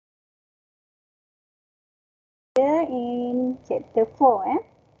together in chapter 4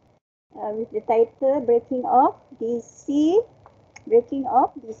 with the title Breaking of DC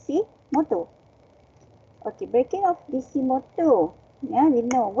motor. Okay, breaking of DC motor. Yeah, we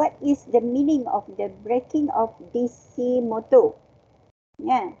know what is the meaning of the breaking of DC motor.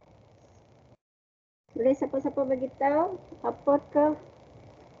 Yeah. Boleh siapa-siapa bagi tahu apakah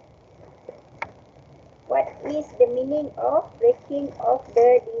what is the meaning of breaking of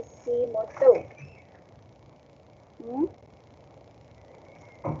the DC motor?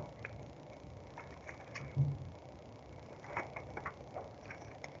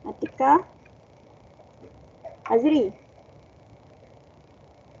 Atika? Azri?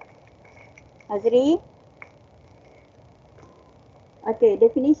 Okay,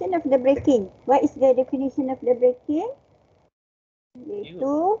 definition of the braking. What is the definition of the braking?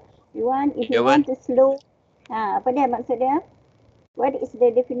 Iaitu, if you want to slow. Apa dia maksud dia? What is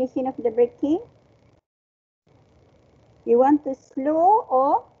the definition of the braking? You want to slow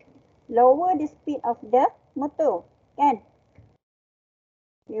or lower the speed of the motor, kan?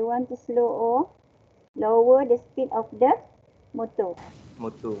 You want to slow or lower the speed of the motor.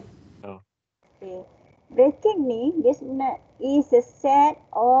 Okay. Braking ni dia sebenarnya is a set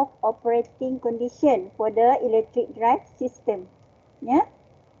of operating condition for the electric drive system. Yeah,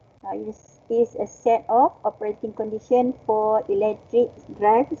 is a set of operating condition for electric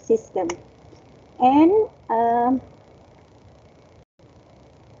drive system. And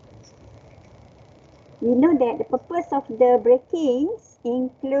we know that the purpose of the brakings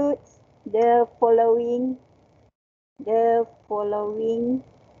includes the following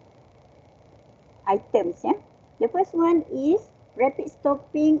items. Yeah, the first one is rapid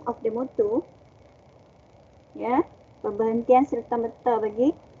stopping of the motor. Yeah, pemberhentian serta-merta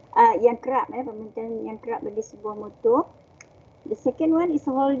bagi yang kerap, pemberhentian yang kerap bagi sebuah motor. The second one is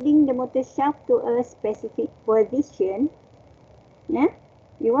holding the motor shaft to a specific position. Yeah,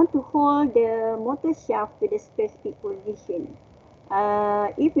 you want to hold the motor shaft to the specific position.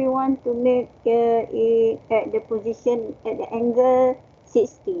 If we want to make it at the position at the angle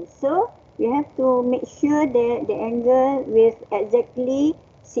 60, so we have to make sure that the angle with exactly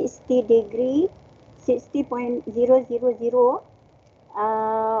 60 degree, 60.000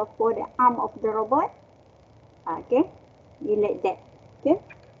 for the arm of the robot. Okay, you like that. Okay,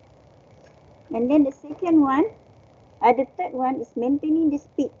 and then the second one, the third one is maintaining the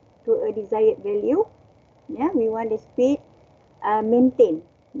speed to a desired value. Yeah, we want the speed maintain,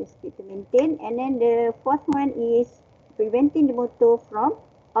 and then the fourth one is preventing the motor from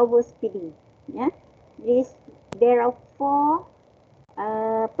overspeeding. Yeah, there are four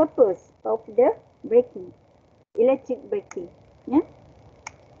purpose of the braking, electric braking. Yeah,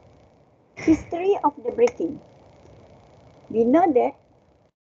 history of the braking. We know that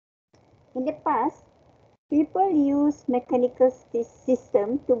in the past, people use mechanical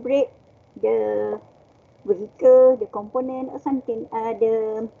system to brake the vehicle, the component or something,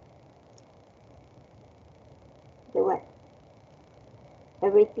 the what?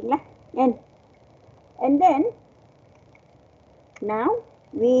 Everything lah. And then now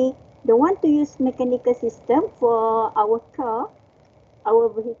we don't want to use mechanical system for our car, our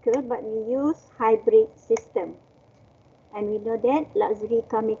vehicle, but we use hybrid system. And we know that luxury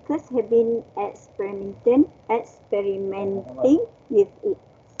car makers have been experimenting with it.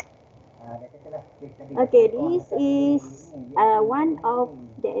 Okay, this is one of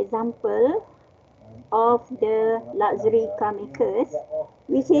the example of the luxury car makers,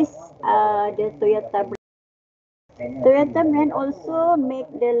 which is the Toyota brand. Toyota brand also make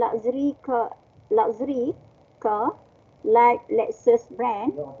the luxury car like Lexus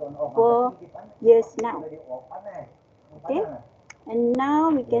brand for years now. Okay, and now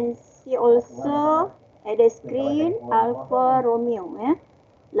we can see also at the screen Alfa Romeo. Yeah,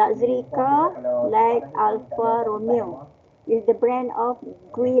 luxury car like Alfa Romeo with the brand of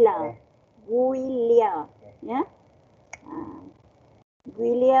Giulia. Yeah,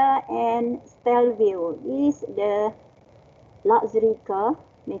 Giulia and Stelvio is the luxury car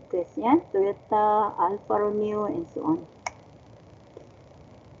makers. Yeah, Toyota, Alfa Romeo, and so on.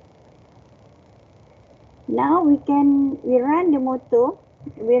 Now we run the motor,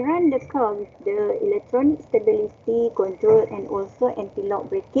 we run the car with the electronic stability control and also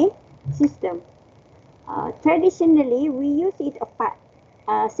anti-lock braking system. Traditionally, we use it apart,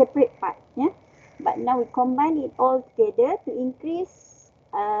 separate part. Yeah, but now we combine it all together to increase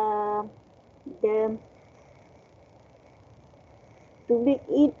to make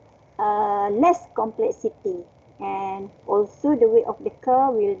it less complexity, and also the weight of the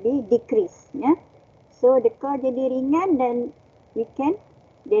car will be decreased. Yeah, so the car jadi ringan dan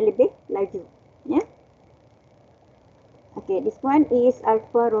dia lebih laju. Yeah. Okay, this one is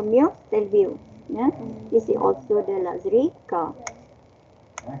Alfa Romeo Stelvio. Yeah, this is also the luxury car.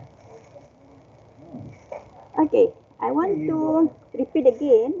 Okay, I want to repeat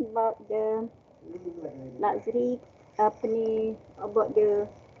again about the luxury about the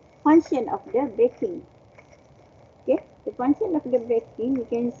function of the braking. Okay, the function of the braking you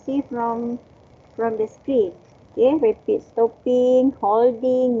can see from the screen. Okay, rapid stopping,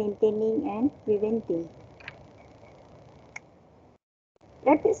 holding, maintaining, and preventing.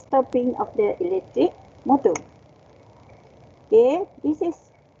 Rapid stopping of the electric motor. Okay, this is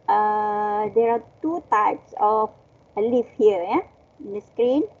there are two types of a leaf here, yeah, in the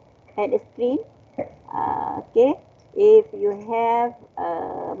screen, at the screen. Okay, if you have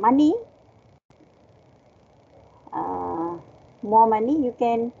money, more money, you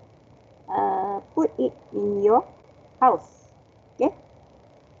can put it in your house. Okay,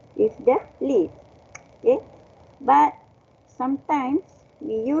 with the leaf. Okay, but sometimes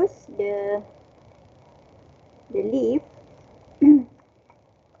we use the leaf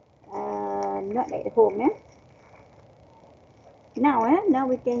not at home, eh? Now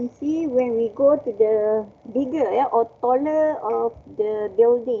we can see when we go to the bigger or taller of the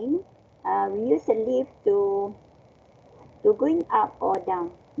building, we use a lift to going up or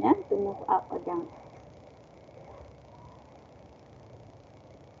down, yeah, to move up or down.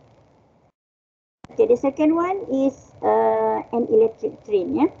 Okay, the second one is an electric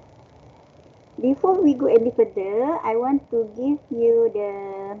train, yeah. Before we go any further, I want to give you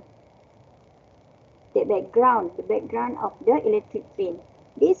the background of the electric train.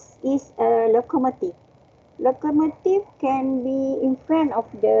 This is a locomotive. Locomotive can be in front of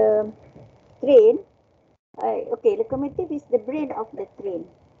the train. Okay, locomotive is the brain of the train.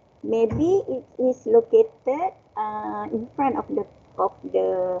 Maybe it is located in front of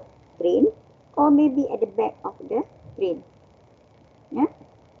the train, or maybe at the back of the train. Yeah,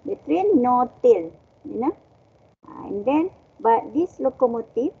 the train no tail, you know. And then, but this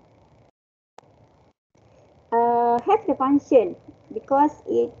locomotive have the function because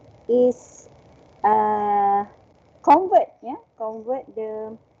it is convert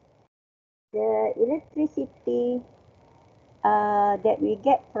the electricity that we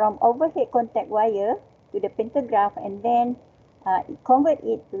get from overhead contact wire to the pantograph, and then convert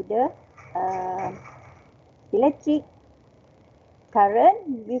it to the electric current,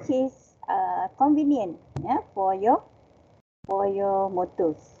 which is convenient, yeah, for your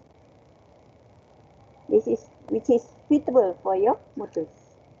motors. Which is suitable for your motors.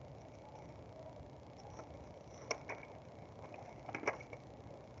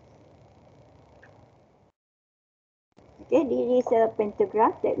 Okay, this is a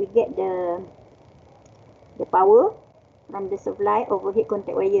pantograph that we get the power from the supply overhead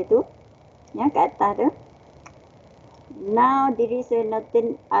contact wire tu, ya, kat atas tu. Now there is a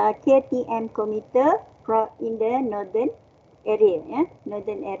northern KTM commuter in the northern area, ya,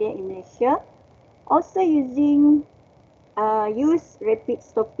 northern area in Malaysia, also use rapid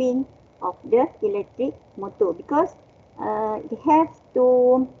stopping of the electric motor because it has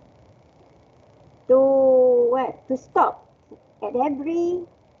to stop at every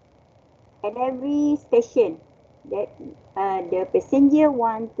station that the passenger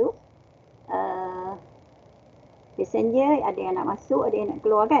want to passenger ada yang nak masuk, ada yang nak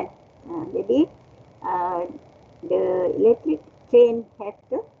keluar, kan. Jadi the electric train have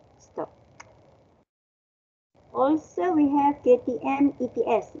to stop. Also we have KTM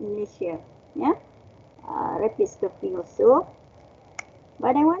ETS in Malaysia, yeah, rapid stopping also.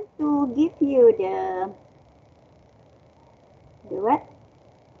 But I want to give you the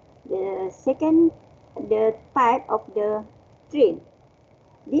type of the train.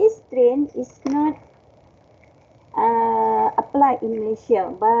 This train is not applied in Malaysia,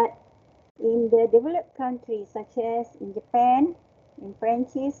 but in the developed countries such as in Japan, in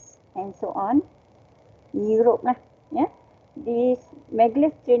France, and so on, in Europe lah, yeah, this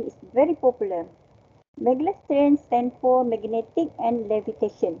maglev train is very popular. Maglev train stand for magnetic and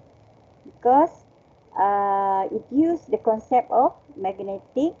levitation because it use the concept of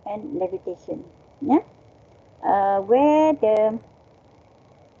magnetic and levitation, yeah, where the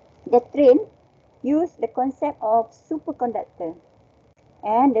train use the concept of superconductor,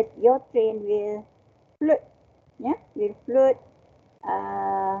 and that your train will float, yeah, will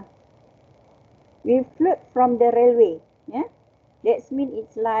float from the railway, yeah. That means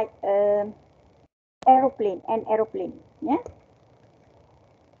it's like an aeroplane, yeah.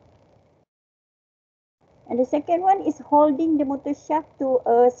 And the second one is holding the motor shaft to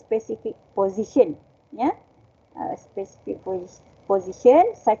a specific position, yeah, a specific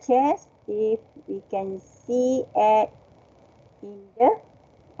position, such as if we can see at in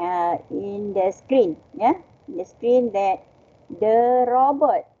the screen, yeah, in the screen that the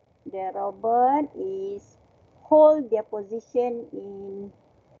robot is hold their position in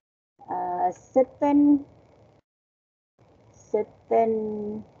certain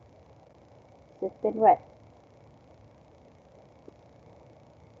what?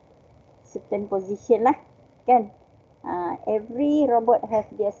 Certain position lah, kan? Every robot have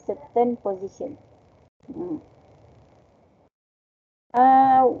their certain position.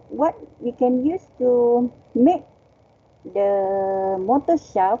 What we can use to make the motor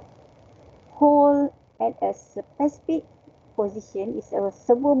shaft hold at a specific position is a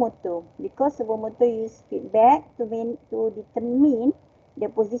servo motor, because servo motor use feedback to determine the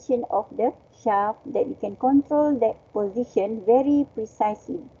position of the shaft, that you can control that position very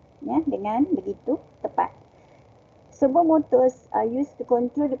precisely, ya, dengan begitu tepat. Servo motors are used to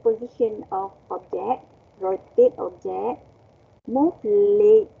control the position of object, rotate object, move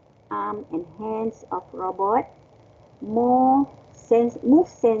leg, arm and hands of robot, move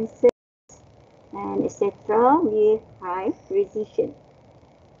sensors and etc. with high precision.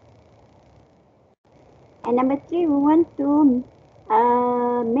 And number 3, we want to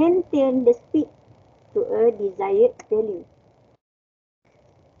maintain the speed to a desired value.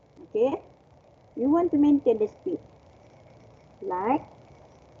 Okay, we want to maintain the speed like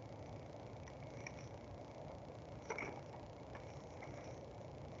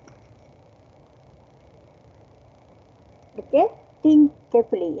okay, think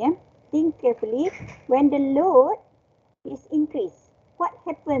carefully, yeah. Think carefully. When the load is increased, what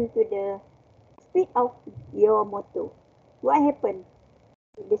happened to the speed of your motor? What happened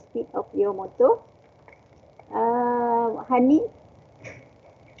to the speed of your motor?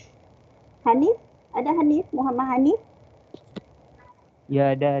 Hanif? Ada Hanif? Muhammad Hanif?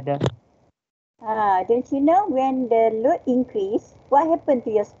 Ya, ada. Don't you know when the load increase, what happened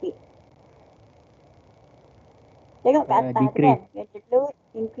to your speed? Tengok ke atas tu kan. When the load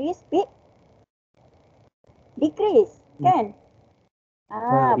increase, speed decrease, kan?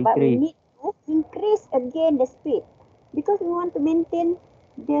 But we need to increase again the speed, because we want to maintain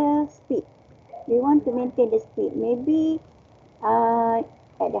the speed. Maybe at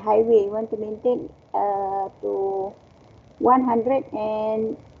the highway, we want to maintain to 110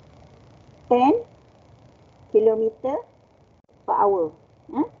 kilometer per hour.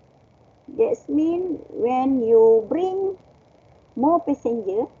 That means when you bring more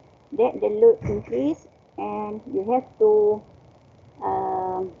passenger, that the load increase and you have to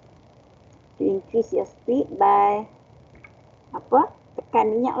increase your speed by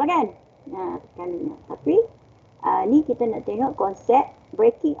tekan minyak lah kan. Tekan minyak. Tapi ni kita nak tengok konsep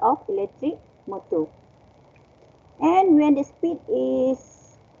braking of electric motor. And when the speed is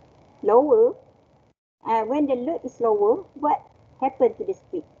lower, when the load is lower, what happen to the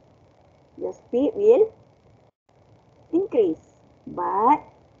speed? Your speed will increase, but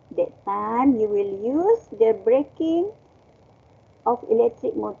that time you will use the braking of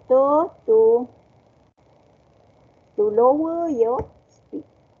electric motor to lower your speed,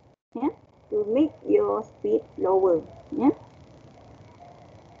 yeah, to make your speed lower, yeah.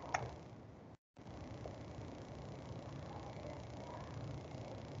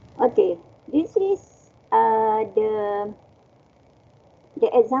 Okay, this is the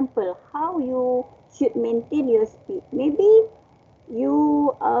example how you should maintain your speed. Maybe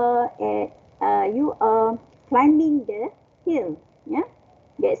you are climbing the hill, yeah.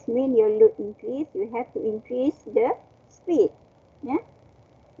 That means your load increase. You have to increase the speed, yeah.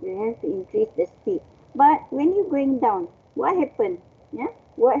 You have to increase the speed. But when you going down, what happened? Yeah,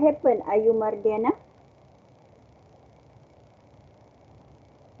 what happened? Ayu Mardiana?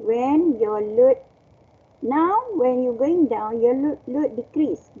 When your load, now when you're going down, your load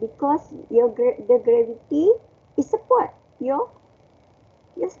decrease, because the gravity is support your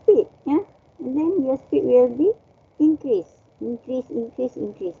speed, yeah, and then your speed will be increase.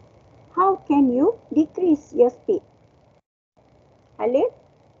 How can you decrease your speed? Alif?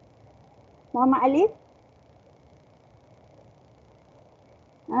 Muhammad Alif?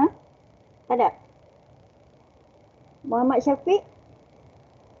 Tak ada? Muhammad Syafiq?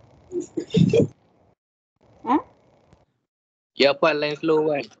 Ya apa line slow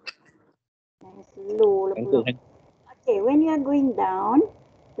kan? Slow lah pula. Okay, when you are going down,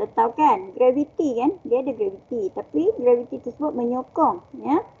 kita tahu kan, gravity kan, dia ada gravity, tapi gravity tersebut menyokong,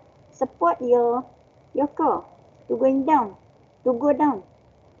 ya, support your car to go down.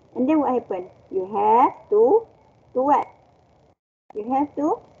 And then what happen? You have to what? You have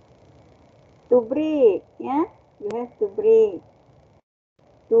to brake, ya. You have to brake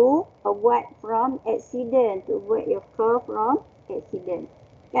to avoid from accident, to avoid your car from accident.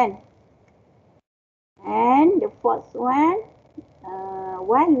 Kan? And the fourth one,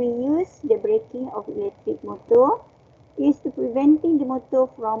 why we use the braking of electric motor is to preventing the motor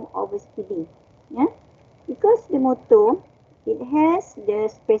from overspeeding. Yeah? Because the motor, it has the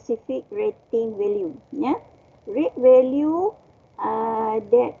specific rating value. Yeah? Rate value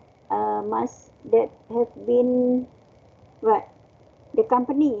that have been what? The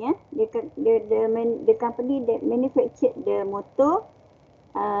company, the company that manufactured the motor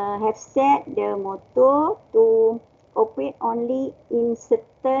have set the motor to operate only in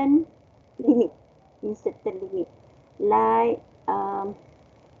certain limit, like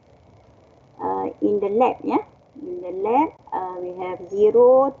in the lab, yeah. In the lab, we have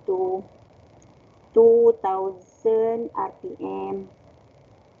 0 to 2000 RPM.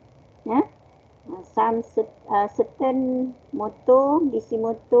 Yeah. Some certain motor, DC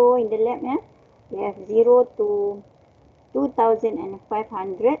motor in the lab, yeah, we have 0 to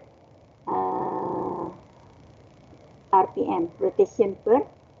 2500 RPM, rotation per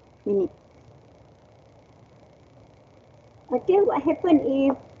minute. Okay, what happen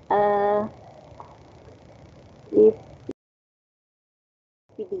if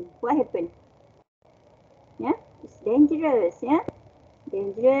speeding? What happen? Yeah, it's dangerous. Yeah,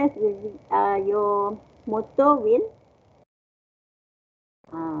 dangerous. Your motor will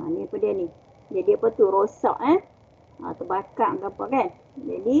ni apa dia ni? Jadi apa tu, rosak terbakar ke apa kan?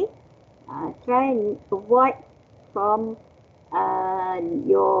 Jadi try and avoid from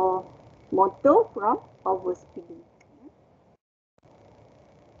your motor from overspeeding.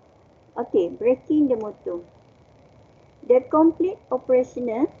 Okay, braking the motor. The complete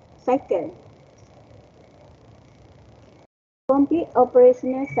operational cycle. Complete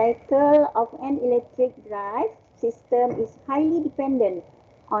operational cycle of an electric drive system is highly dependent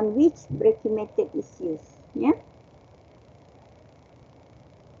on which braking method is used. Yeah.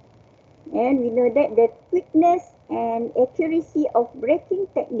 And we know that the quickness and accuracy of braking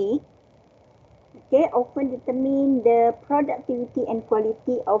technique, okay, often determine the productivity and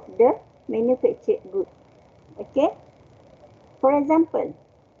quality of the manufactured good. Okay. For example,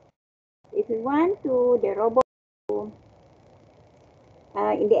 if you want to the robot to,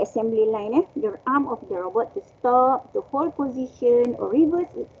 in the assembly line, the arm of the robot to stop, to hold position or reverse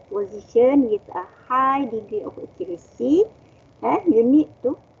its position with a high degree of accuracy, you need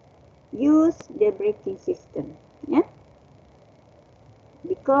to use the braking system. Yeah?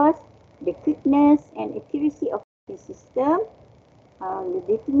 Because the quickness and accuracy of the system will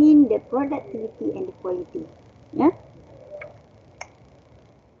determine the productivity and the quality. Yeah?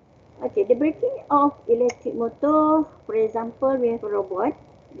 Okay, the braking of electric motor, for example, we have a robot,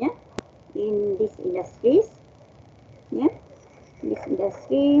 yeah, in these industries, yeah, these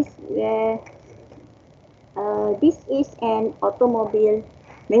industries where this is an automobile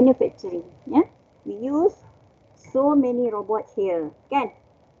manufacturing, yeah. We use so many robots here, can,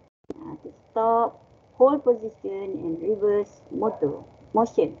 to stop, hold position and reverse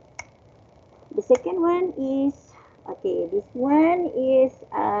motion. The second one is, okay, this one is,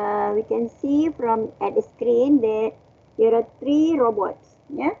 we can see from at the screen that there are 3 robots,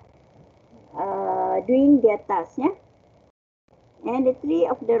 yeah, doing their task, yeah. And the 3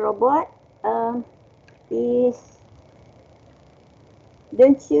 of the robot is,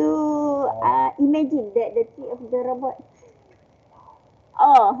 don't you imagine that the 3 of the robot,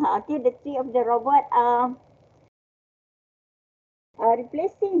 okay, the 3 of the robot are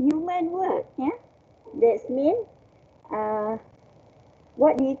replacing human work, yeah. That means,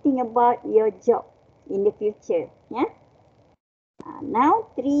 what do you think about your job in the future? Yeah. Now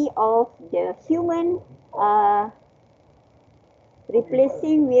 3 of the human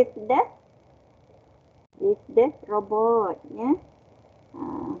replacing with the robot. Yeah.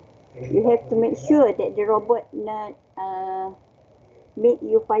 You have to make sure that the robot not make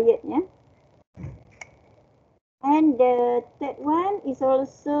you fired. Yeah. And the third one is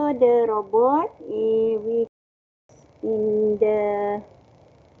also the robot in the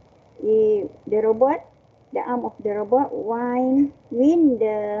robot, the arm of the robot wind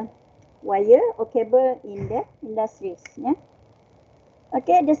the wire or cable in the industries. Yeah.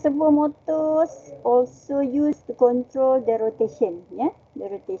 Okay, the servo motors also used to control the rotation. Yeah, the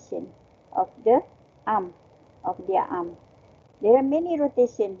rotation of the arm of their arm. There are many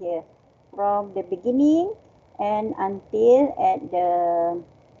rotation here from the beginning and until at the,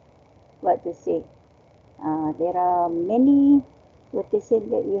 what to say, there are many rotation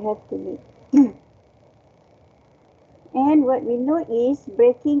that you have to make. And what we know is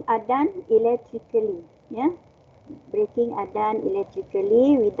braking are done electrically. Yeah, braking are done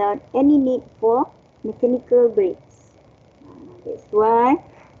electrically without any need for mechanical brakes. That's why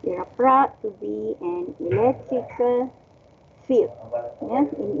they are proud to be an electrical field. Yeah,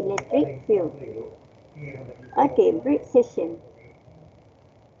 in electric field. Okay, break session.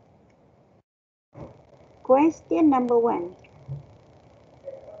 Question number 1.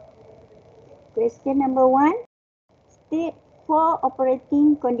 Question number 1. State 4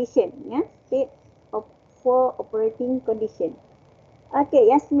 operating condition. Yeah, state of 4 operating condition. Okay,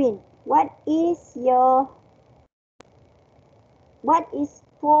 Yasmin, what is 4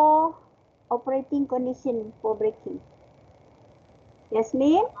 operating condition for braking?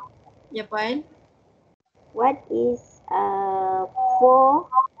 Yasmin, Ya, Puan. what is 4?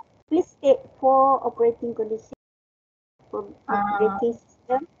 Please state 4 operating condition for braking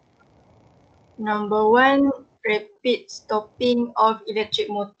system. Number 1, rapid stopping of electric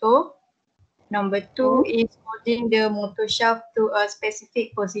motor. Number 2 is holding the motor shaft to a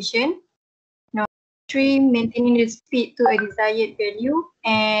specific position. Number 3, maintaining the speed to a desired value.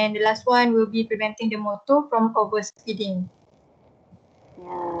 And the last one will be preventing the motor from overspeeding.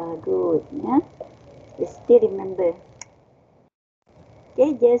 Yeah, good. Yeah, you still remember.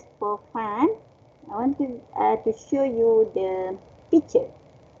 Okay, just for fun, I want to show you the picture,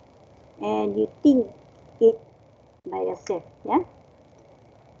 and you think it by yourself. Yeah.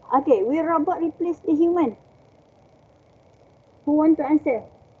 Okay, will robot replace the human? Who want to answer?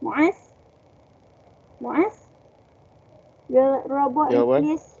 Muaz? Muaz? Will robot Ya, Wan.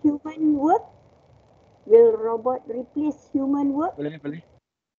 replace human work? Will robot replace human work? Boleh.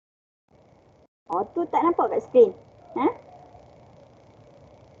 Oh, tu tak nampak kat screen. Ha?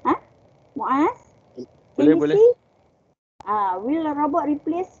 Ha? Muaz? Can you Boleh. see? Will a robot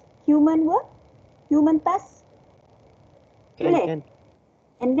replace human work? Human task? Boleh? Kan.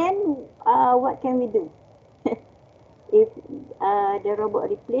 And then what can we do? If the robot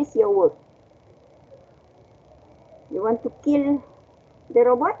replace your work? You want to kill the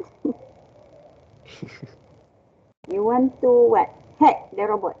robot? You want to what? Hack the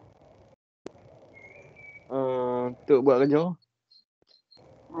robot? Untuk buat kerja.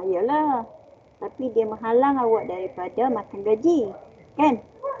 Yalah. Tapi dia menghalang awak daripada makan gaji. Kan?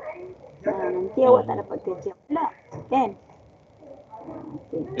 Nanti awak tak dapat kerja pula. Kan?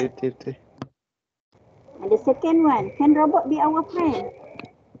 Okay. Betul. And the second one, can robot be our friend?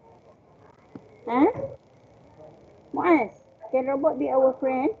 Huh? Muaz, can robot be our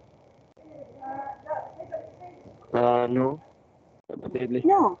friend? No. Tak boleh.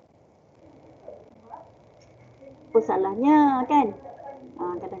 No. Apa salahnya kan?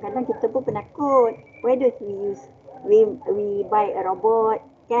 Kadang-kadang kita pun penakut. Why do we buy a robot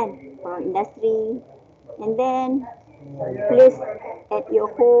kan from industry and then place at your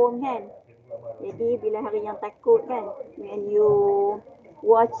home kan? Jadi bila hari yang takut kan, when you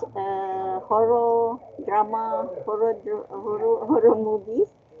watch horror drama, horror movies,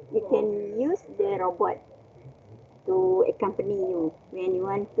 you can use the robot to accompany you when you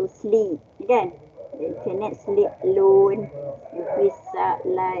want to sleep, kan? You cannot sleep alone. You feel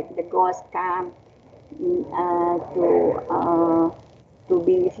like the ghost come to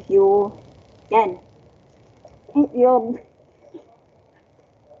be with you, kan? Your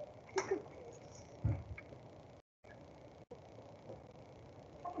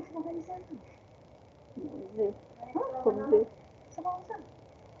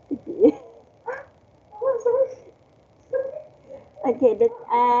Okay,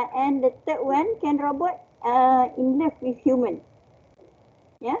 and the third one, can robot in love with human?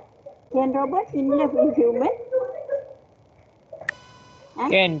 Yeah, can robot in love with human? Huh?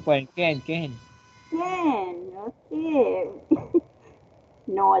 Can, Puan. Can. Can, okay.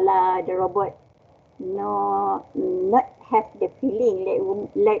 No lah, the robot not have the feeling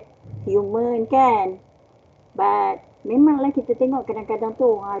like human kan. But memanglah kita tengok kadang-kadang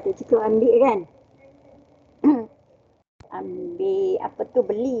tu, dia cakap ambil kan. Ambil apa tu,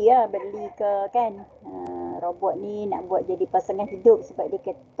 beli ke kan. Robot ni nak buat jadi pasangan hidup sebab dia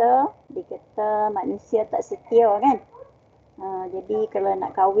kata manusia tak setia kan. Jadi kalau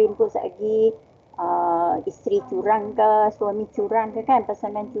nak kahwin pun lagi isteri curang ke, suami curang ke kan,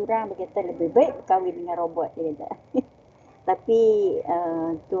 pasangan curang, dia kata lebih baik kahwin dengan robot, dia kata. Tapi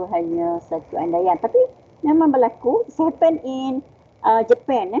tu hanya satu andaian. Tapi memang berlaku. It happened in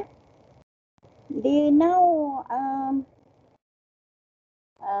Japan. They now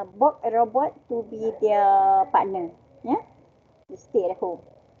bought a robot to be their partner. Yeah, to stay at home.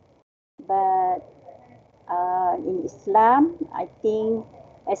 But in Islam, I think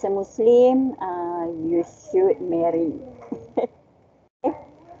as a Muslim, you should marry.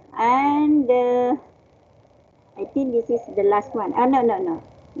 And I think this is the last one. No.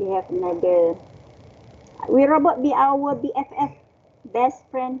 We have another Will robot be our BFF, best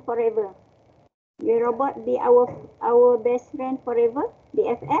friend forever? Will robot be our best friend forever,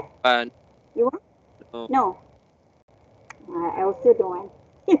 BFF? You want? No. I also don't want.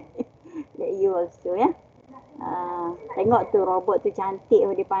 That you also, ya. Tengok tu robot tu cantik,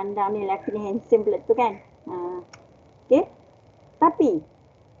 dia pandang ni lelaki ni handsome pula tu kan. Okay. Tapi,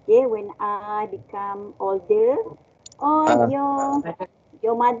 okay, when I become older, or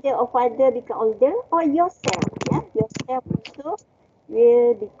your mother or father become older, or yourself, yeah, yourself also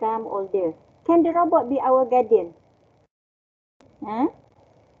will become older. Can the robot be our guardian?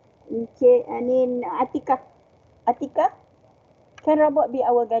 Ni Atika, can robot be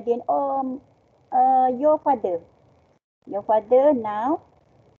our guardian? Or your father now,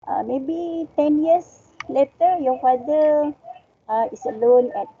 maybe 10 years later, your father is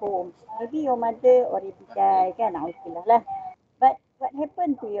alone at home. Maybe your mother already died kan, alhamdulillah lah. But what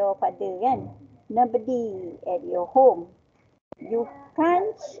happened to your father kan? Nobody at your home. You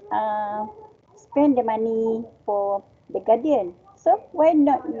can't spend the money for the guardian. So why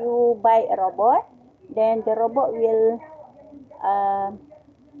not you buy a robot? Then the robot will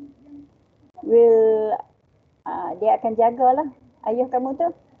dia akan jagalah ayah kamu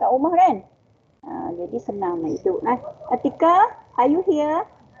tu kat rumah kan. Jadi senang nak hidup lah. Atika, are you here?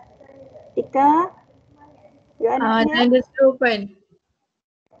 Atika, you are not here? Line dia slow kan?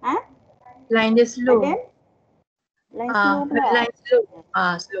 Line dia slow. Line slow pula. Line slow.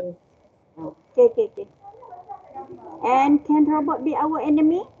 Slow. Okay. And can robot be our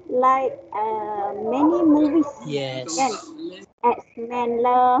enemy? Like many movies. Yes. Kan? X-Men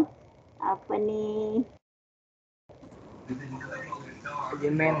lah. Apa ni?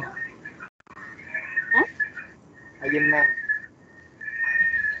 Iron Man. Iron Man.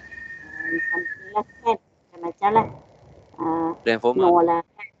 Something lah kan. Macam lah. Transformer. No lah.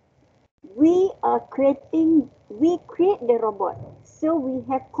 We create the robot. So we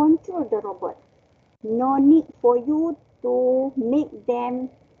have control the robot. No need for you to make them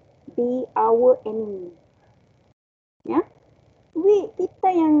be our enemy. Ya? Kita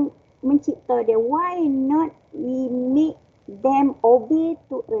yang mencipta dia. Why not we make them obey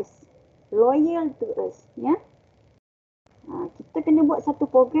to us, loyal to us? Ya? Kita kena buat satu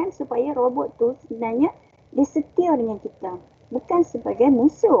program supaya robot tu sebenarnya dia setia dengan kita. Bukan sebagai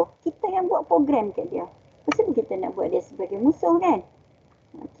musuh. Kita yang buat program kat dia. Kenapa kita nak buat dia sebagai musuh kan?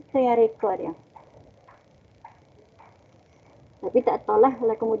 Kita yang rekod dia. Tapi tak tahulah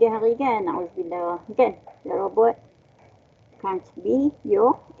kalau kemudian hari kan, na'udzubillah kan, the robot can't be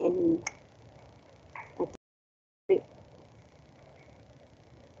your enemy.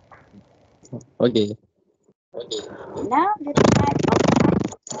 Okay. Now the type of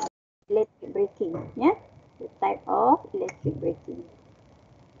electric braking, ya. The type of electric braking.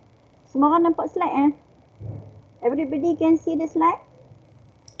 Semua orang nampak slide Everybody can see the slide?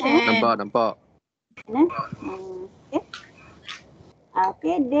 Nampak.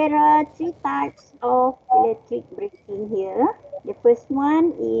 Okay, there are 3 types of electric braking here. The first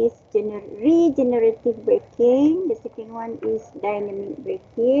one is regenerative braking. The second one is dynamic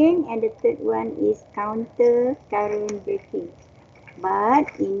braking. And the third one is counter current braking. But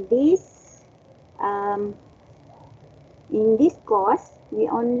in this course,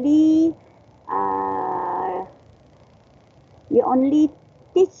 we only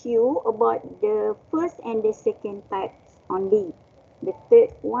teach you about the first and the second types only. The third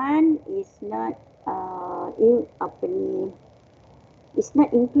one is not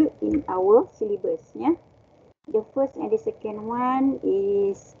included in our syllabus. Yeah, the first and the second one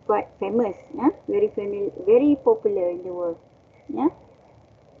is quite famous. Yeah, very popular in the world. Yeah,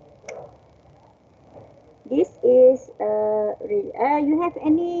 this is you have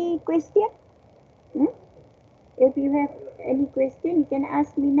any question? If you have any question, you can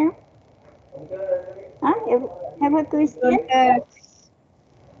ask me now. Have a question?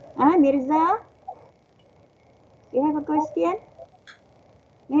 Mirza? You have a question?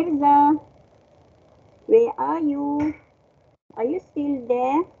 Mirza? Where are you? Are you still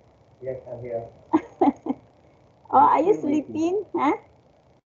there? Yes, I'm here. Or are you sleeping?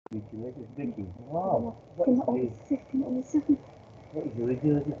 Regenerative braking. Wow. What Kena is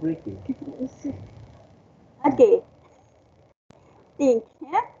regenerative braking? Okay. Think,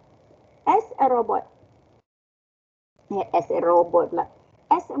 as a robot.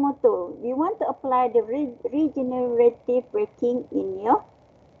 As a motor, you want to apply the regenerative braking in your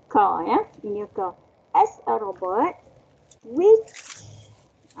car, in your car. As a robot, which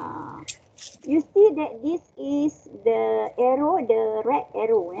you see that this is the arrow, the red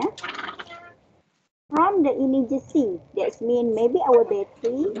arrow, from the immediacy. That means maybe our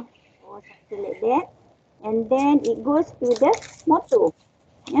battery or something like that. and then it goes to the motor.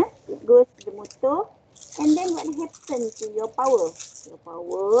 Yeah, it goes to the motor, and then what happens to your power? Your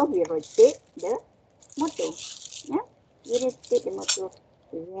power will rotate the motor. Yeah, we rotate the motor.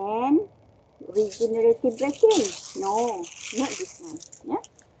 When regenerative braking? No, not this one. Yeah,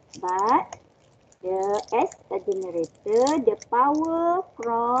 but as a generator, the power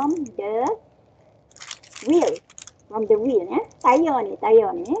from the wheel, yeah,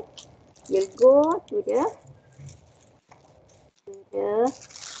 tire ni, will go to the will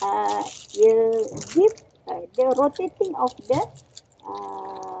give the rotating of the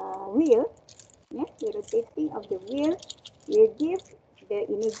wheel. Yeah, the rotating of the wheel will give the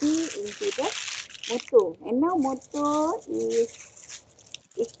energy into the motor, and now motor is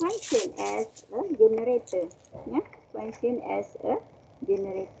function as a generator. Yeah, function as a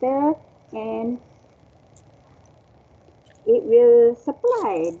generator, and it will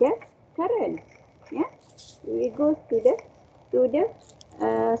supply the current. Yeah, we go to the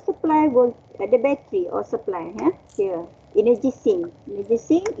supply volt the battery or supply. Yeah, here energy sink. Energy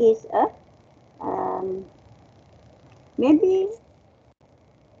sink is a maybe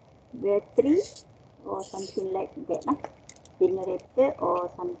battery or something like that lah. Generator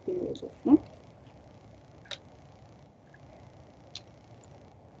or something like that.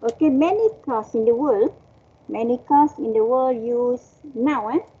 Okay, many cars in the world use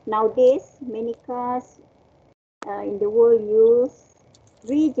nowadays many cars in the world use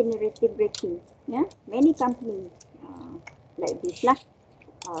regenerative braking. Yeah, many companies like this lah.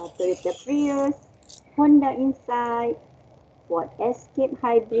 Toyota Prius, Honda Insight, Ford Escape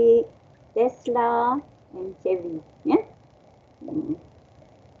Hybrid, Tesla, and Chevy. Yeah.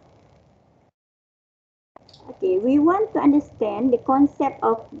 Okay, we want to understand the concept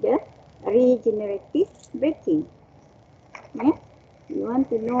of the regenerative braking. Yeah. We want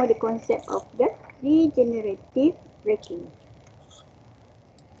to know the concept of the regenerative braking.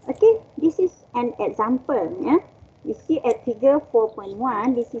 Okay, this is an example. Yeah. You see at figure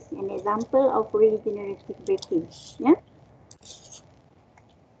 4.1, this is an example of regenerative braking. Yeah.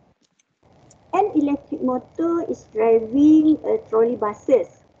 An electric motor is driving a trolley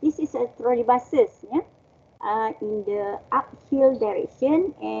buses. This is a trolley buses. Yeah. In the uphill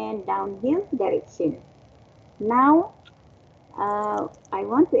direction and downhill direction. Now, I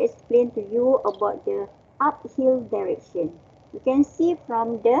want to explain to you about the uphill direction. You can see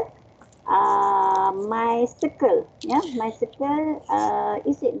from the my circle. Yeah, my circle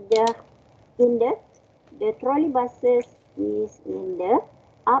is it the trolley buses is in the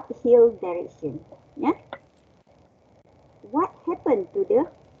uphill direction. Yeah. What happened to the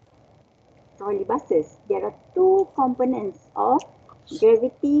trolley buses? There are two components of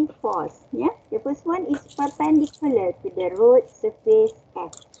gravity force. Yeah, the first one is perpendicular to the road surface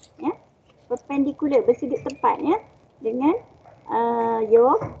F. Yeah, perpendicular, bersudut tepat ya dengan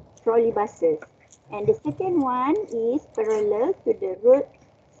your trolley buses. And the second one is parallel to the road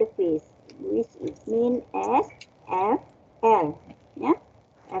surface, which is mean as FL. Yeah,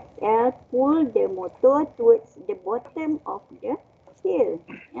 FL pull the motor towards the bottom of the hill.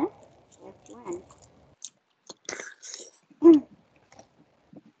 Yeah. F1.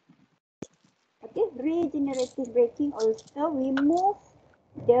 Okay, regenerative braking also we move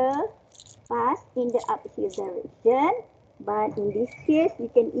the bus in the uphill direction, but in this case we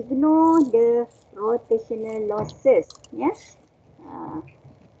can ignore the rotational losses. Yeah,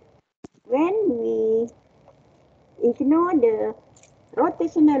 when we ignore the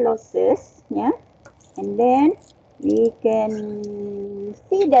rotational losses, yeah, and then we can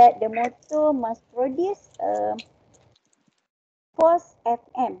see that the motor must produce force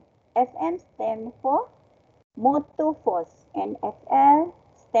Fm. Fm stand for motor force and Fl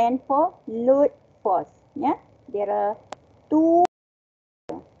stand for load force. Yeah, there are dua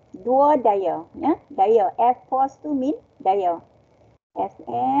daya. Yeah, daya. F force tu mean daya.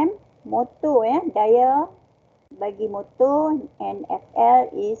 Fm motor ya, daya bagi motor, and Fl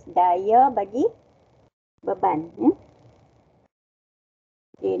is daya bagi beban.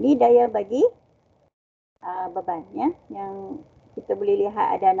 Okay, ni daya bagi beban ya, yang kita boleh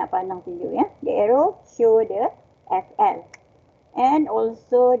lihat ada anak panah tunjuk ya. The arrow show the Fl and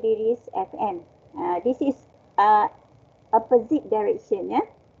also there is Fm. This is opposite direction ya,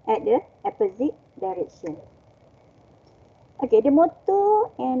 at the opposite direction. Okay, the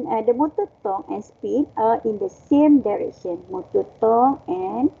motor and the motor torque and speed are in the same direction. Motor torque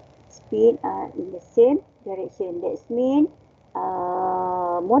and speed are in the same direction. That means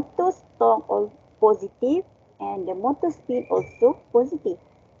motor torque all positive and the motor speed also positive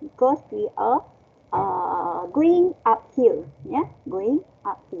because we are going uphill. Yeah, going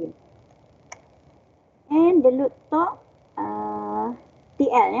uphill. And the load torque,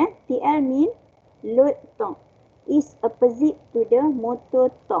 TL, TL mean load torque, is opposite to the motor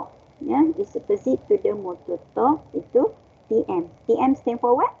torque. Is opposite to the motor torque, itu TM. TM stand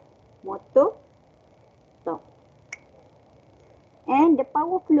for what? Motor torque. And the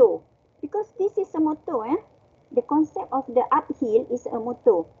power flow, because this is a motor, the concept of the uphill is a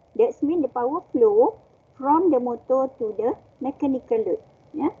motor. That means the power flow from the motor to the mechanical load.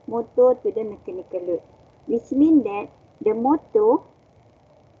 Motor to the mechanical load. Which means that the motor,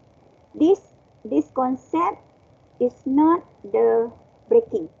 this concept is not the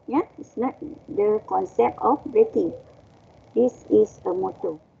braking. It's not the concept of braking. This is a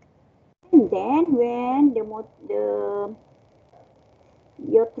motor. And then when your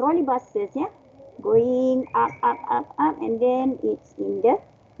trolley buses, going up, and then it's in the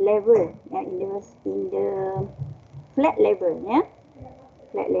level, in the flat level,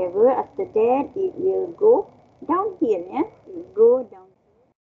 flat level. After that, it will go downhill, It will go down.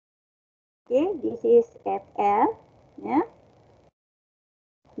 Okay, this is FL,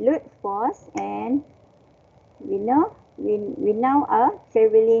 load force, and we now are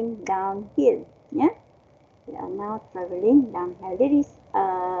traveling downhill, We are now traveling downhill. There is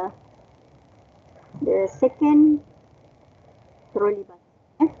the second trolley bus.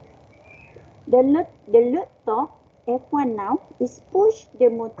 The load torque F1 now is push the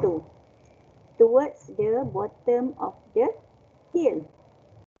motor towards the bottom of the hill.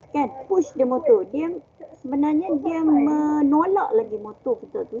 Push the motor. Sebenarnya dia menolak lagi motor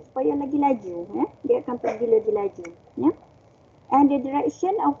kita tu supaya lagi laju. Dia akan pergi lagi laju. And the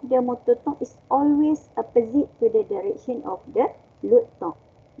direction of the motor torque is always opposite to the direction of the load torque.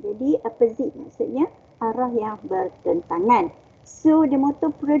 Jadi opposite maksudnya arah yang bertentangan. So the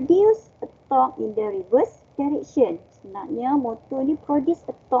motor produce a torque in the reverse direction. Sebenarnya motor ni produce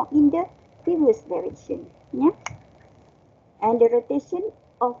a torque in the reverse direction. And the rotation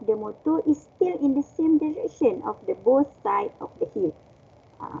of the motor is still in the same direction of the both side of the hill.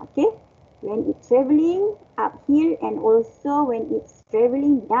 Okay, when it's traveling uphill and also when it's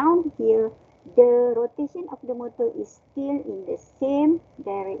traveling downhill, the rotation of the motor is still in the same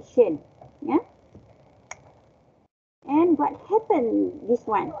direction. And what happened this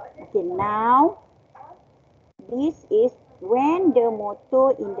one? Okay, now this is when the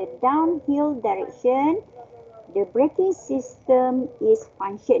motor in the downhill direction, the braking system is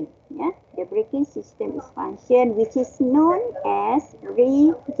function. The braking system is function, which is known as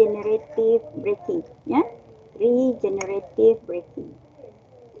regenerative braking. Regenerative braking.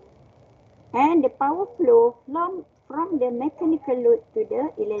 And the power flow from the mechanical load to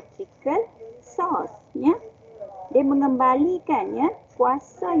the electrical source. Dia mengembalikan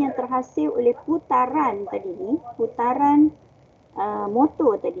kuasa yang terhasil oleh putaran tadi ni, putaran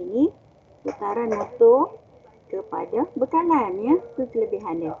motor tadi ni, putaran motor kepada bekalan, itu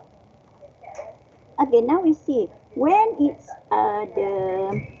kelebihan dia. Okay, now we see when it's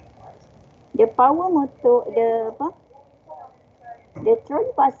the power motor, the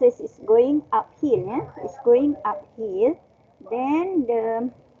trolley buses is going uphill, is going uphill, then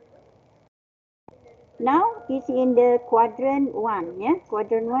now it's in the quadrant 1,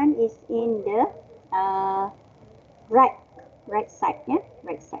 Quadrant 1 is in the right side,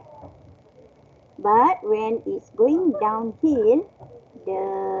 right side. But when it's going downhill, the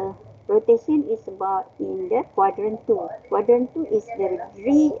rotation is about in the quadrant 2. Quadrant 2 is the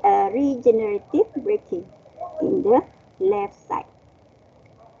regenerative braking in the left side.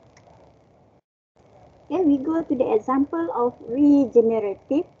 Okay, we go to the example of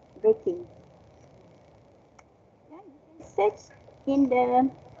regenerative braking. Search in the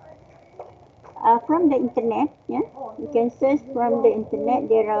from the internet, you can search from the internet.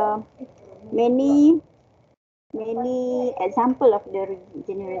 There are many example of the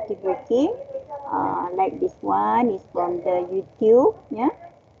regenerative braking. Like this one is from the YouTube.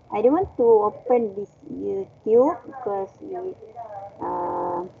 I don't want to open this YouTube because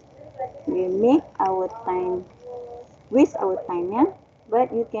we make our time, waste our time.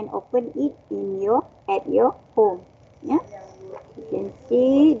 But you can open it at your home. You can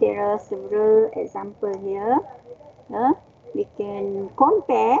see there are several examples here. We can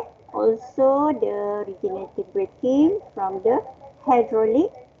compare also the regenerative braking from the hydraulic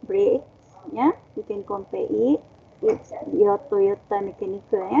brakes. You can compare it. It's your Toyota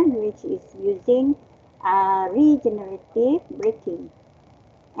mechanical, which is using regenerative braking.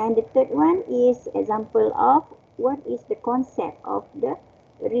 And the third one is example of what is the concept of the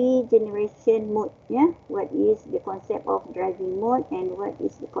regeneration mode. What is the concept of driving mode and what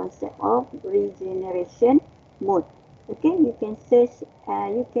is the concept of regeneration mode. Okay, you can search,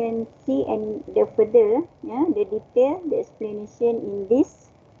 you can see and the further, yeah, the detail, the explanation in this,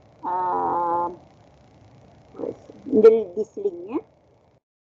 this link, yeah.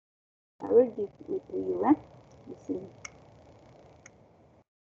 I will give it to you, this link.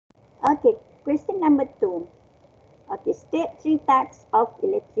 Okay, question number 2. Okay, state 3 types of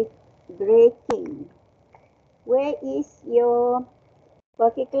electric braking. Where is your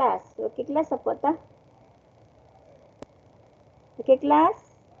working class? Working class apa tak? Working class?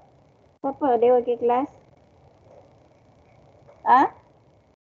 Apa dia working class?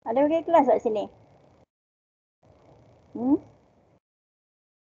 Ada working class kat sini?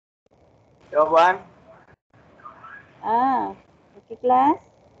 Jawapan. Working class.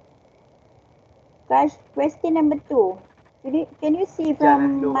 Question number 2. Can you see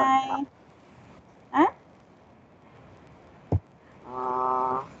from my...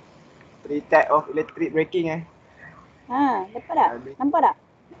 Three type of electric braking Dapat tak? Nampak tak?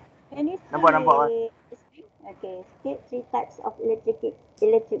 Can you see? Nampak. Okay, state 3 types of electric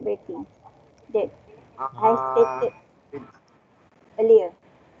braking that I stated earlier.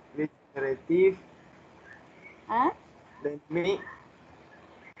 Regenerative. Dynamic.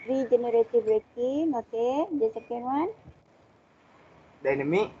 Regenerative braking, okay. The second one?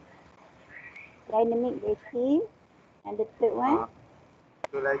 Dynamic. Dynamic braking. And the third one?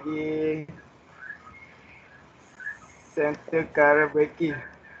 Satu lagi center current braking.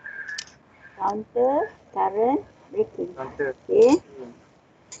 Counter current braking. Counter. Okay.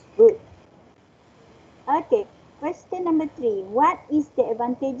 Good. Okay. Question number 3. What is the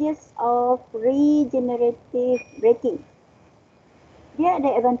advantages of regenerative braking? Dia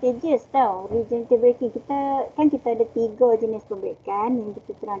ada advantages tau. Regenerative braking. Kita ada 3 jenis pembreakan yang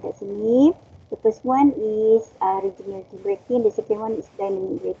kita terang kat sini. The first one is regenerative braking. The second one is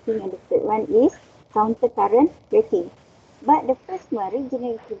dynamic braking. And the third one is counter current braking. But the first one,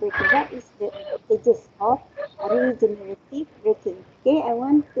 regenerative braking, what is the advantages of regenerative braking? Okay, I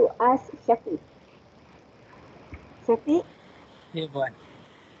want to ask Syafiq. Syafiq? Ya, Puan.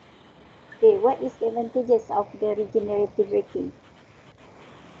 Okay, what is the advantages of the regenerative braking?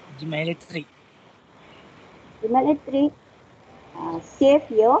 Jimat elektrik. Jimat elektrik, save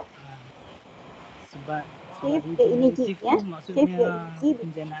your Sebab save the energy, regeneratif tu save your maksudnya energy.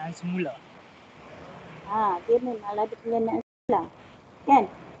 penjanaan semula. Dia memang ada penjanaan semula, kan?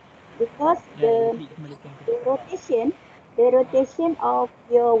 Because the rotation of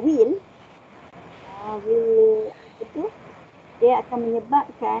your wheel dia akan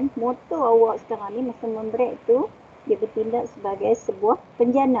menyebabkan motor awak sekarang ni masa membrake tu dia bertindak sebagai sebuah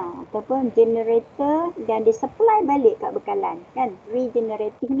penjana ataupun generator dan dia supply balik kat bekalan, kan?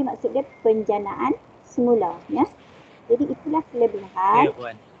 Regenerative ni maksud dia penjanaan semula, ya. Jadi itulah kelebihan. Ya,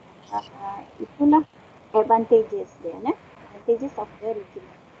 Puan. Itulah advantages dia, ya. Advantages of the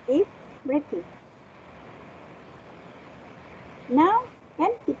regenerative braking. Now,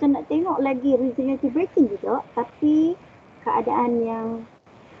 kan kita nak tengok lagi regenerative braking juga, tapi keadaan yang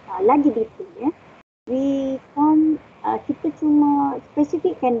lagi detail, ya. Kita cuma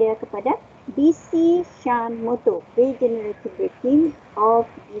spesifikkan dia kepada DC shunt motor, regenerative braking of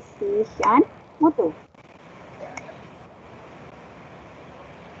DC shunt motor.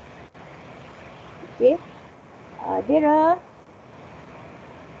 Okay, there are,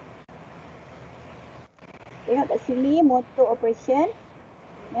 tengok kat sini motor operation,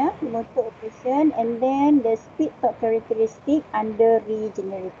 ya, motor operation, and then the speed torque characteristic under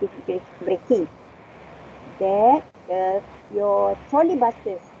regenerative braking. That your trolley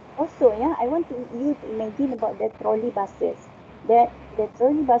buses also, yeah, I want you to imagine about the trolley buses, that the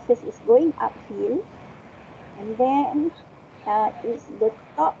trolley buses is going uphill, and then it's the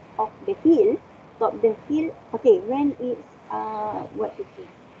top of the hill, okay, when it's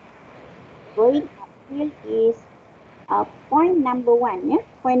going uphill is point number 1, yeah,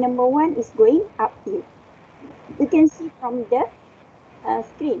 point number 1 is going uphill. You can see from the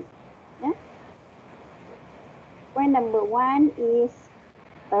screen, yeah. Point number 1 is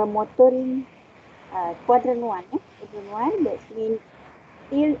motoring quadrant 1, yeah? Quadrant 1, that means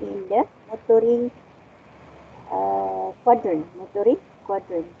still in the motoring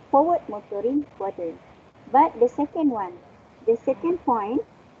quadrant, forward motoring quadrant. But the second one, the second point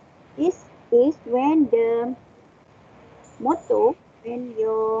is when the motor, when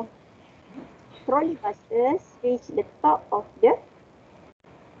your trolley buses reach the top of the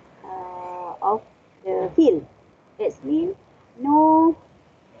hill. That means no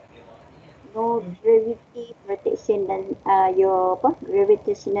gravity protection dan your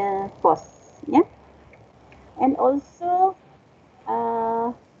gravitational force, yeah. And also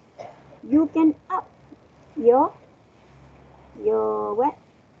you can up your your what?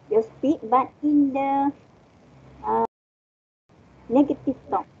 Your speed, but in the negative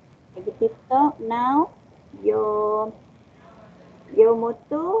torque. Negative torque. Now your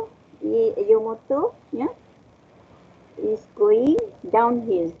motor, yeah, is going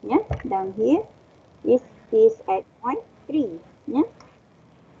downhill. Yeah, downhill. This is at point 3. Yeah.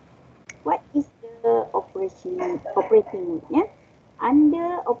 What is the operating mode? Yeah.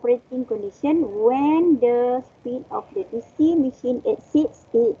 Under operating condition, when the speed of the DC machine exceeds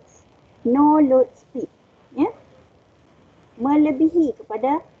its no load speed, ya, melebihi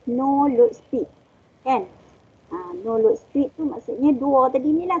kepada no load speed, kan? No load speed tu maksudnya 2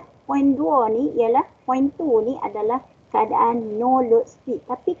 tadi ni lah. Point 2 ni ialah, point 2 ni adalah keadaan no load speed.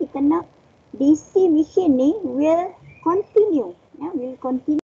 Tapi kita nak DC machine ni will continue, ya, will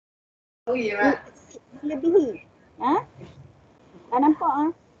continue. Oh ya. Melebihi. Ha? Dah nampak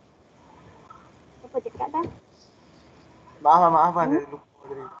ah? Apa cakap tak? Maaf saya lupa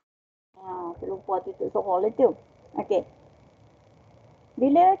tadi. Terlupa tutup soal itu. Okey.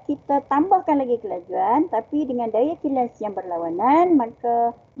 Bila kita tambahkan lagi kelajuan tapi dengan daya kilas yang berlawanan,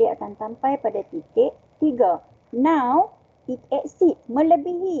 maka dia akan sampai pada titik 3. Now, it exceeds,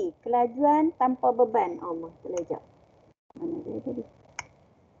 melebihi kelajuan tanpa beban. Allah, terlejak. Mana dia tadi?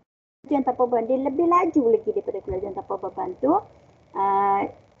 Kelajuan tanpa beban. Dia lebih laju lagi daripada kelajuan tanpa beban tu.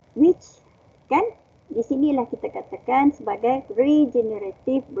 Which, kan? Di sinilah kita katakan sebagai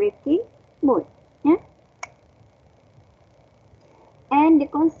regenerative braking mode. Ya? And the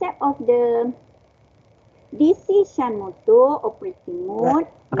concept of the DC shunt motor operating mode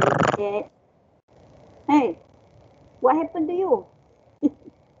is that, hey, what happened to you?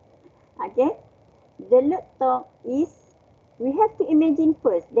 Okay, the load torque is, we have to imagine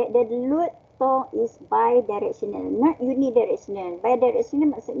first that the load torque is bidirectional, not unidirectional.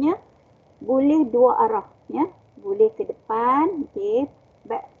 Bidirectional maksudnya boleh dua arah, ya, boleh ke depan, okay.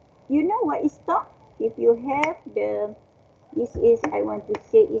 But you know what is torque? If you have the, this is, I want to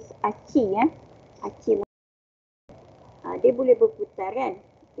say is aci, ya, aci. Dia boleh berputar, kan?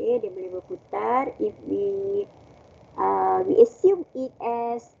 Okay, dia boleh berputar. If we assume it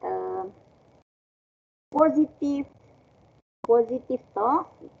as positive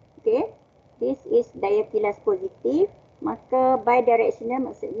torque, okay. This is daya kilas positif, maka bidirectional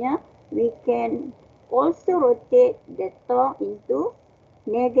maksudnya we can also rotate the torque into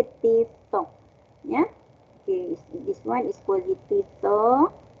negative torque. Yeah. Okay, this one is positive torque,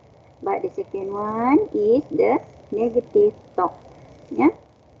 but the second one is the negative torque. Yeah.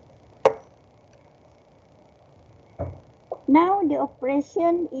 Now the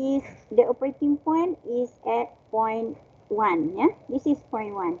operating point is at point 1. Yeah, this is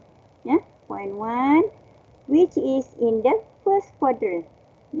point 1. Yeah, point 1, which is in the first quadrant.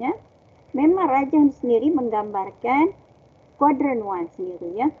 Yeah. Memang Rajan sendiri menggambarkan quadrant 1 sendiri,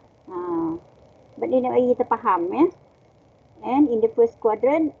 ya. Sebab dia nak bagi kita faham, ya. And in the first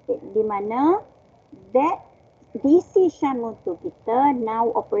quadrant, di mana that DC shunt motor kita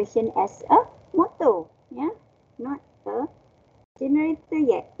now operation as a motor, ya. Not a generator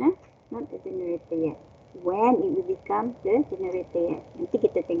yet, not a generator yet. When it will become the generator yet. Nanti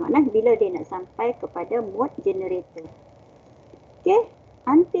kita tengok lah bila dia nak sampai kepada mode generator. Okay.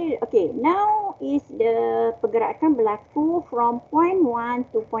 Now is the pergerakan berlaku from point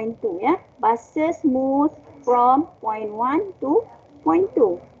 1 to point 2, ya. Buses move from point 1 to point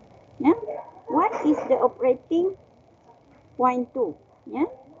 2. Ya. What is the operating point 2? Ya.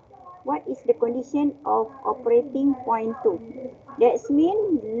 What is the condition of operating point 2? That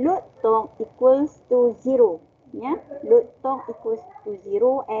means load torque equals to 0. Ya. Load torque equals to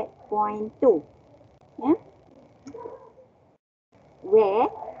 0 at point 2. Ya. Where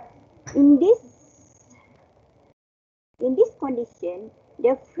in this condition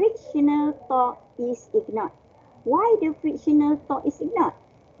the frictional torque is ignored. Why the frictional torque is ignored?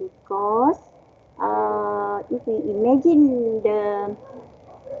 Because if we imagine the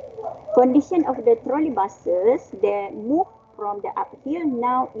condition of the trolley buses that move from the uphill,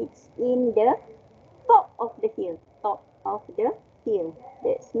 now it's in the top of the hill.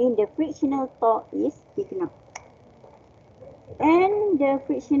 That means the frictional torque is ignored. And the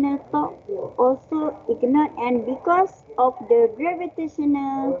frictional torque also ignored, and because of the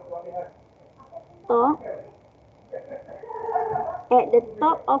gravitational torque at the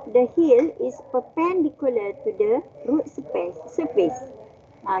top of the hill is perpendicular to the root surface.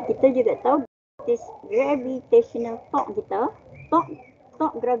 Kita juga tahu gravitational torque kita,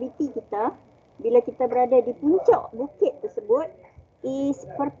 torque gravity kita bila kita berada di puncak bukit tersebut is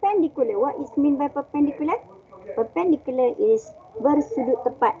perpendicular. What is mean by perpendicular? Perpendicular is bersudut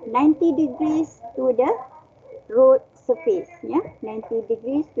tepat 90 degrees to the road surface, ya, 90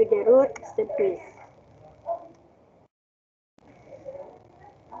 degrees to the road surface.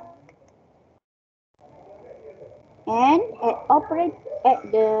 And operate at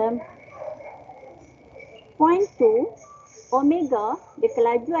the point 2, omega, the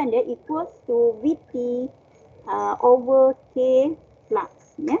kelajuan dia equals to Vt over K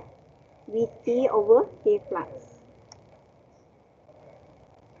flux, ya, Vt over K flux.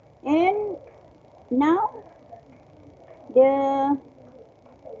 And now the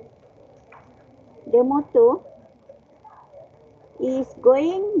motor is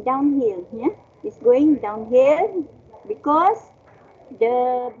going downhill, yeah, is going downhill because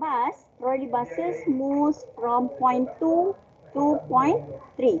the trolley buses moves from point 2 to point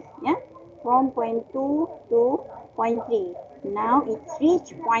 3, yeah, from point 2 to point 3. Now it's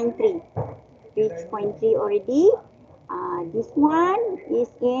reached point 3. Reach point 3 already. This one is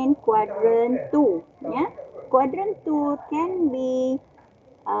in quadrant 2, yeah. Quadrant 2 can be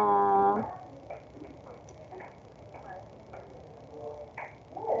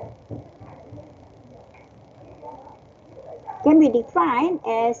defined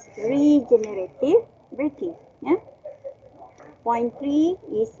as regenerative braking, yeah. Point 3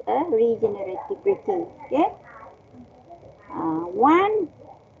 is a regenerative braking, okay. 1.1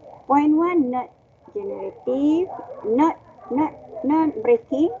 not generative, not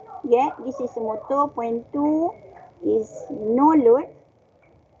braking yet. This is a motor. Point 2 is no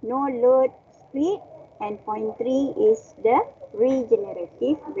load speed, and point 3 is the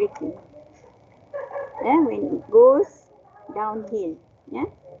regenerative braking. When it goes downhill, yeah.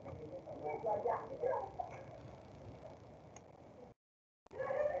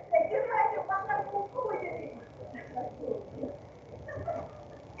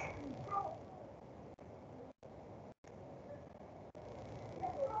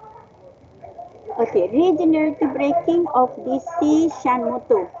 Okay, regenerative braking of DC shunt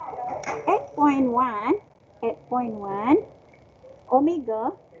motor. At point 1,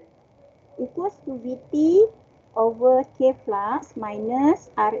 omega equals to Vt over K flux minus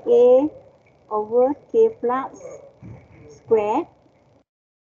Ra over K flux squared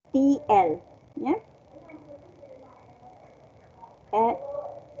TL, yeah. At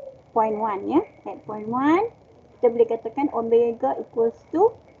point 1, ya. At point 1, kita boleh katakan omega equals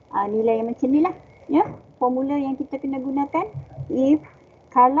to nilai yang macam ni lah, ya. Formula yang kita kena gunakan if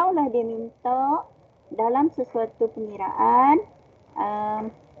kalaulah dia minta dalam sesuatu pengiraan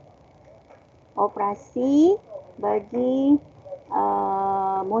operasi bagi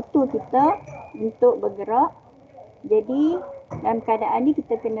motor kita untuk bergerak. Jadi dalam keadaan ni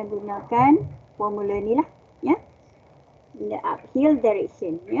kita kena gunakan formula ni lah, ya. In the uphill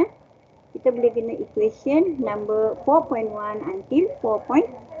direction, ya. Kita boleh guna equation number 4.1 until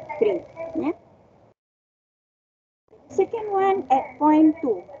 4.3, ya. Second one at point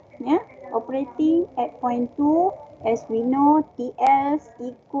 2, ya. Operating at point 2, as we know, TL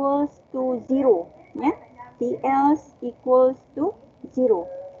equals to 0, ya. TL equals to 0.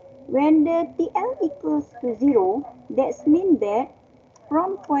 When the TL equals to 0, that means that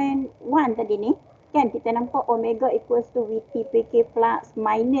from point 1 tadi ni, kan kita nampak omega equals to Vt per K flux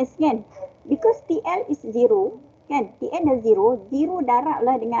minus, kan. Because TL is 0, kan. TL dah 0, 0 darab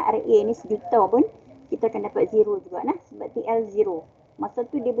lah dengan RA ni sejuta pun kita akan dapat 0 juga nah. Sebab TL 0. Masa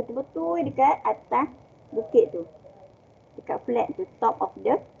tu dia betul-betul dekat atas bukit tu. Dekat flat tu, top of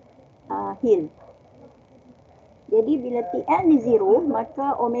the hill. Jadi bila TL ni 0,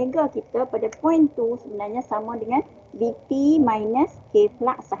 maka omega kita pada point tu sebenarnya sama dengan Vt minus K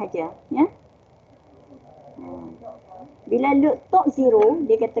flux sahaja, ya. Bila load torque 0,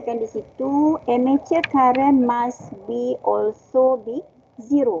 dia katakan di situ armature current must also be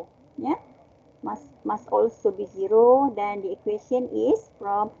 0, ya. Must also be 0, dan the equation is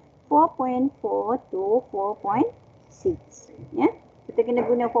from 4.4 to 4.6, ya. Kita kena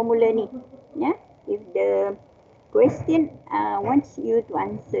guna formula ni, ya. If the question wants you to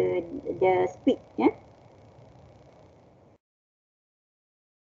answer the speed, ya.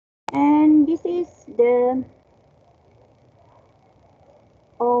 And this is the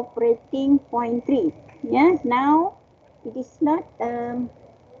operating point 3. Yeah, now it is not a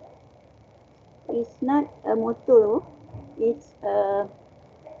motor. It's the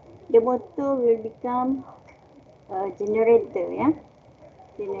motor will become a generator. Yeah,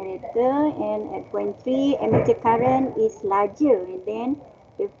 generator, and at point 3, armature current is larger than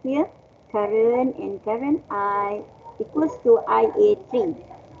the field current, and current I equals to IA3.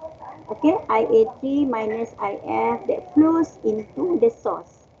 Okay, IA3 minus IF that flows into the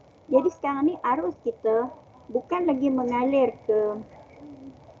source. Jadi sekarang ni arus kita bukan lagi mengalir ke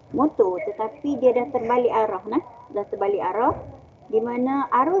motor, tetapi dia dah terbalik arah nah. dah terbalik arah, di mana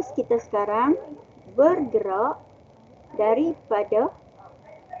arus kita sekarang bergerak daripada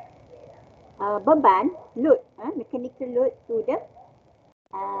beban load, mechanical load to the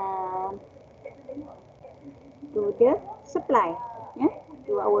supply,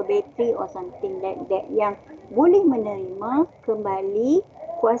 to our battery or something that yang boleh menerima kembali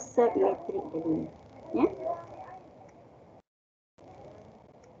kuasa elektrik tadi.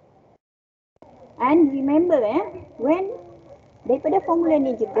 And remember, when daripada formula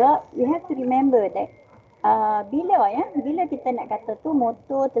ni juga, we have to remember that bila kita nak kata tu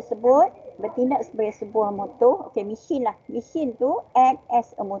motor tersebut bertindak sebagai sebuah motor, okay, mesin lah, mesin tu act as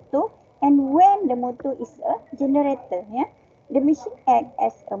a motor, and when the motor is a generator, the machine act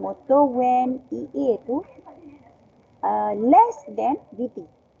as a motor when EA tu less than VT,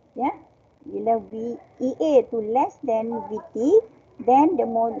 bila EA tu less than VT, then the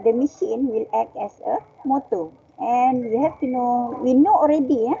machine will act as a motor. And you have to know, we know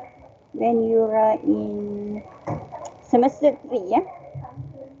already, when you are in semester 3,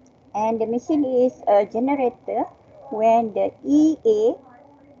 and the machine is a generator when the EA,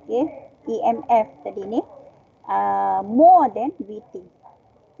 EMF tadi ni, more than VT.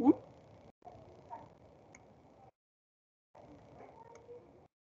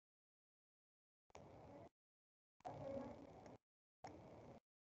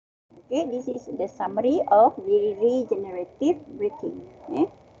 Okay, this is the summary of regenerative braking.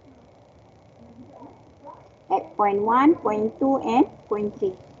 At point 1, point 2 and point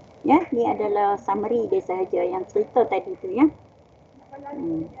 3. Ni adalah summary dia sahaja yang cerita tadi tu,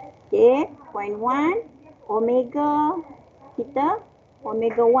 Okay, point 1, omega kita,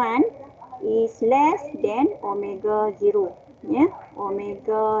 omega 1 is less than omega 0.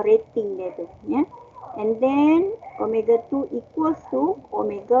 Omega rating dia tu. And then omega 2 equals to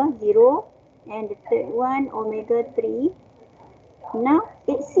omega 0, and the third one omega 3 now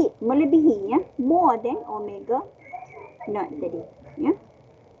exceed, melebihi, more than omega not tadi.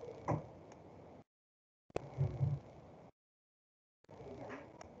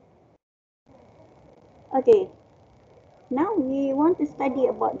 Okay, now we want to study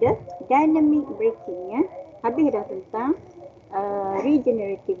about the dynamic braking. Habis dah tentang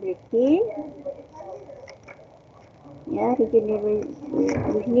regenerative braking. We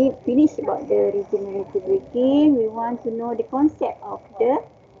finish about the regenerative braking. We want to know the concept of the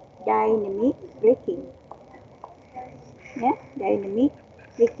dynamic braking. Dynamic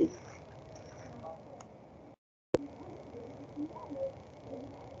braking.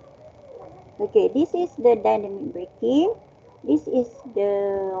 Okay, this is the dynamic braking. This is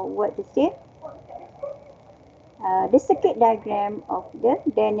the circuit diagram of the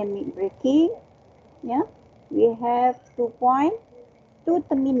dynamic braking. We have 2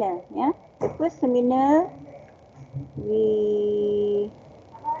 terminal. The first terminal we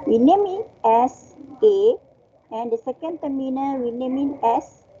name it as A, and the second terminal we name it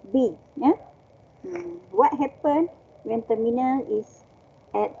as B. What happened when terminal is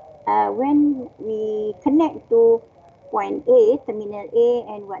at when we connect to point A, terminal A,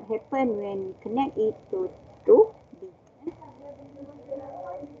 and what happened when we connect it to B.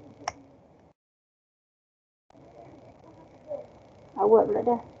 Awak pula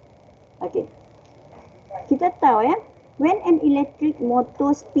dah. Okay. Kita tahu, when an electric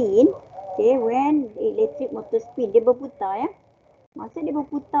motor spin, when the electric motor spin, dia berputar, masa dia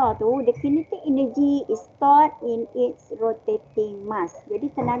berputar tu, the kinetic energy is stored in its rotating mass.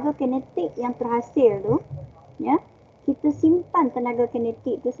 Jadi tenaga kinetik yang terhasil tu, kita simpan tenaga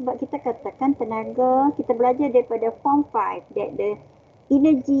kinetik tu, sebab kita katakan tenaga, kita belajar daripada form 5 that the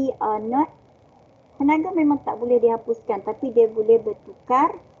energy are not, tenaga memang tak boleh dihapuskan, tapi dia boleh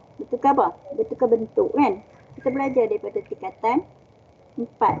bertukar apa? Bertukar bentuk, kan? Kita belajar daripada tingkatan 4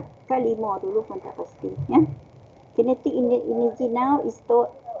 ke 5 dulu pun tak pasti, Kinetic energy now is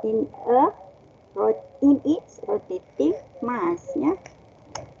stored in its rotating mass,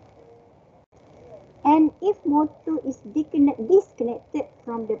 And if motor is disconnected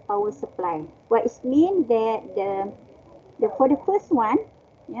from the power supply, what it means that for the first one,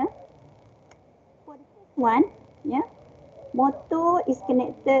 motor is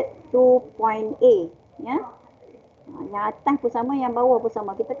connected to point A, Yang atas pun sama, yang bawah pun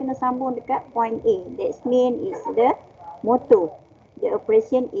sama. Kita kena sambung dekat point A. That means is the motor. The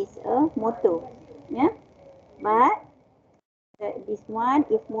operation is a motor, But this one,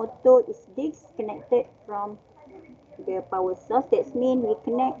 if motor is disconnected from the power source, that means we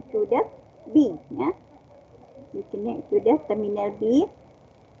connect to the B, We connect to the terminal B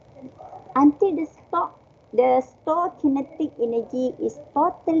until the stored kinetic energy is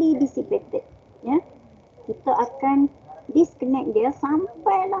totally dissipated, kita akan disconnect dia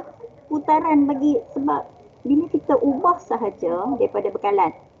sampailah putaran bagi, sebab bila kita ubah sahaja daripada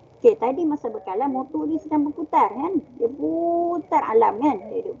bekalan. Okey, tadi masa bekalan motor ni sedang berputar kan. Dia putar alam kan.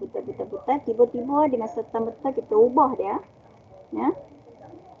 Dia duduk putar. Tiba-tiba dengan serta-merta kita ubah dia. Ya.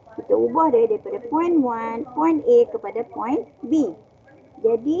 Kita ubah dia daripada point A kepada point B.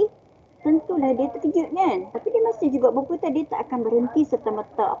 Jadi tentulah dia terkejut kan. Tapi dia masih juga berputar. Dia tak akan berhenti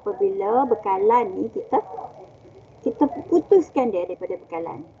serta-merta apabila bekalan ni kita putuskan dia daripada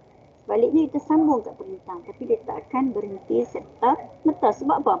bekalan. Sebaliknya kita sambung kat perintang, tapi dia tak akan berhenti serta-merta.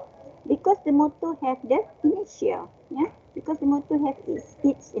 Sebab apa? Because the motor have the inertia. Ya? Because the motor have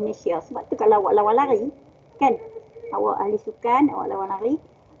its inertia. Sebab tu kalau awak lawan lari, kan? Awak ahli sukan, awak lawan lari.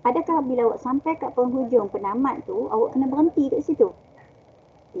 Adakah bila awak sampai kat penghujung penamat tu, awak kena berhenti kat situ?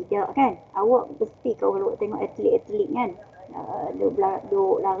 Tidak kan? Awak mesti kalau awak tengok atlet-atlet kan,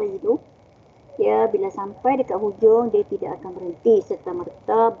 duk lari tu, dia bila sampai dekat hujung, dia tidak akan berhenti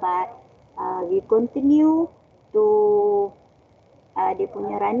serta-merta, but we continue to dia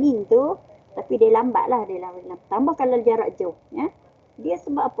punya running tu, tapi dia lambat lah, dia lambat. Tambah kalau jarak jauh. Ya? Dia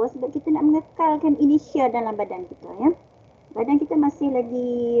sebab apa? Sebab kita nak mengekalkan inertia dalam badan kita. Ya? Badan kita masih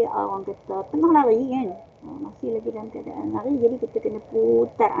lagi orang kata tengah lari kan. Masih lagi dalam keadaan lari, jadi kita kena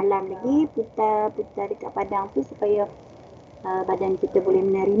putar alam lagi, putar dekat padang tu supaya badan kita boleh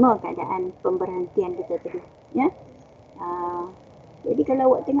menerima keadaan pemberhentian kita tadi. Ya? Jadi kalau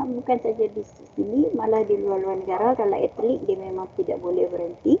awak tengok bukan saja di sini, malah di luar-luar negara, kalau atlet dia memang tidak boleh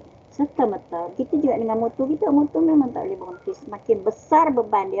berhenti serta-merta. Kita juga dengan motor kita, motor memang tak boleh berhenti. Semakin besar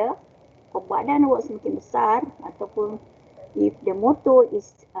beban dia, badan awak semakin besar, ataupun if the motor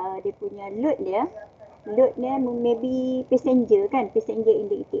is dia punya load dia maybe passenger kan, passenger in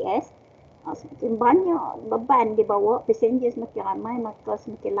the ETS, semakin banyak beban dia bawa, passenger semakin ramai, maka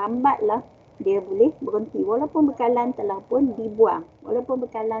semakin lambatlah dia boleh berhenti. Walaupun bekalan telah pun dibuang, walaupun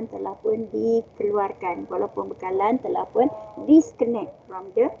bekalan telah pun dikeluarkan, walaupun bekalan telah pun disconnect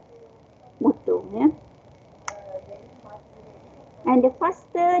from the motor. Ya. And the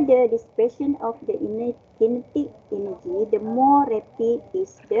faster the dissipation of the kinetic energy, the more rapid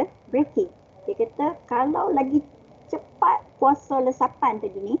is the braking. Dia kata kalau lagi cepat kuasa lesapan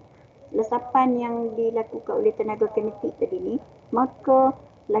tadi ni, lesapan yang dilakukan oleh tenaga kinetik tadi ni, maka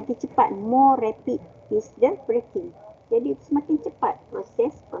lagi cepat, more rapid is the braking. Jadi semakin cepat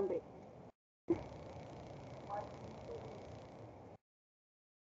proses pembraking.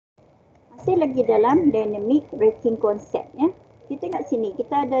 Masih lagi dalam dynamic braking concept ya. Kita tengok sini,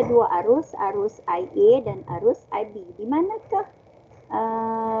 kita ada dua arus IA dan arus IB. Di manakah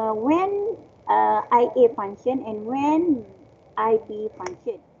when IA function and when IB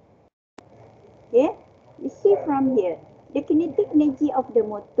function? Okay, you see from here, the kinetic energy of the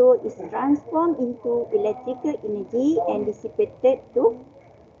motor is transformed into electrical energy and dissipated to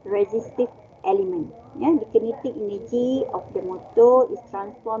resistive element. Yeah, the kinetic energy of the motor is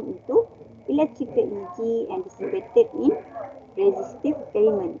transformed into electrical energy and dissipated in resistive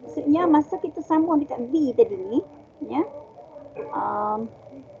element. Maksudnya masa kita sambung dekat B tadi ni, ya,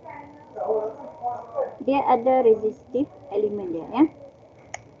 dia ada resistive element dia, ya.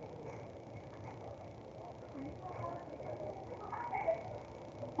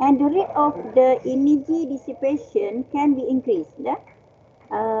 And the rate of the energy dissipation can be increased. Ya.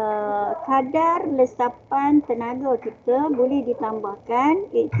 Kadar lesapan tenaga kita boleh ditambahkan,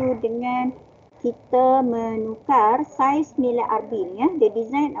 iaitu dengan kita menukar saiz nilai RB ni, ya, the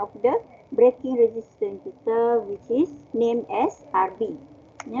design of the braking resistance kita, which is named as RB.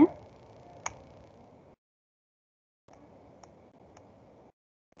 Ya.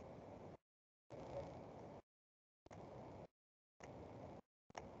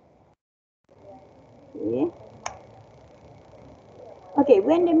 Okay,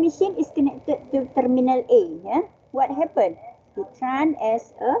 when the machine is connected to terminal A, yeah, what happened? It runs as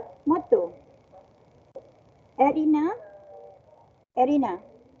a motor. Erina?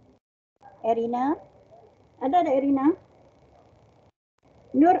 Ada Erina?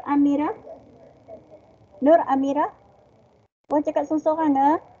 Nur Amira? Kau cakap seorang-seorang ke?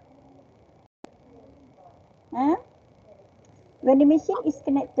 When the machine is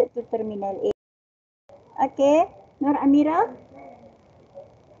connected to terminal A. Okay, Nur Amira?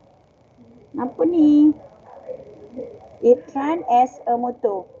 Apa ni? It runs as a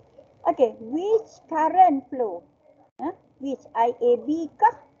motor. Okay, which current flow? Which IAB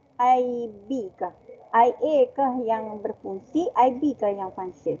kah? IB kah? IA kah yang berfungsi? IB kah yang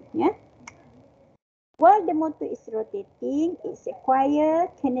function? Ya? While the motor is rotating, it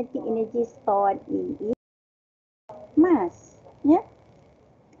requires kinetic energy stored in its mass. Ya?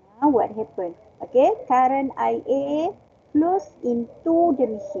 What happened? Okay, current IA flows into the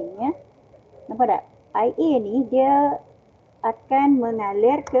machine ya. Nampak tak? IA ni dia akan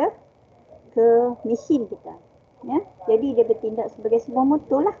mengalir ke mesin kita. Ya. Jadi dia bertindak sebagai sebuah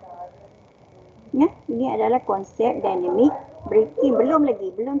motor lah. Ya, ini adalah konsep dynamic braking.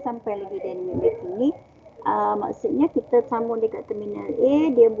 Belum sampai lagi dynamic braking ni. Maksudnya kita sambung dekat terminal A,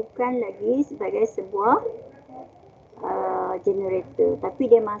 dia bukan lagi sebagai sebuah generator, tapi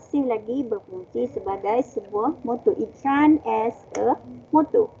dia masih lagi berfungsi sebagai sebuah motor. It run as a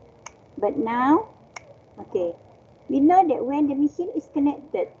motor. But now, okay, we know that when the machine is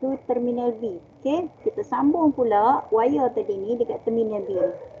connected to terminal B, okay, kita sambung pula wire tadi ni dekat terminal B.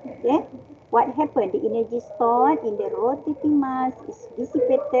 Okay, what happened? The energy stored in the rotating mass is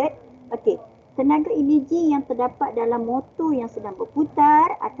dissipated. Okay, tenaga energi yang terdapat dalam motor yang sedang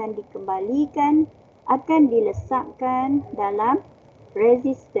berputar akan dikembalikan, akan dilesapkan dalam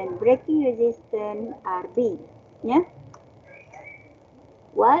braking resistance RB. Ya.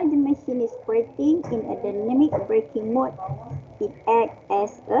 While the machine is operating in a dynamic braking mode, it acts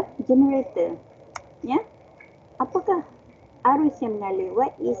as a generator. Ya. Apakah arus yang mengalir?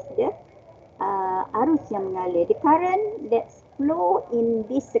 What is the arus yang mengalir? The current that flow in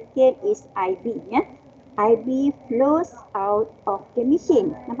this circuit is IB. Ya. IB flows out of the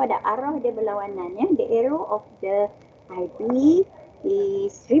machine. Nampak tak? Arah dia berlawanan. Ya. The arrow of the IB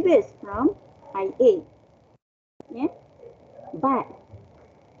is reverse from IA. Ya. But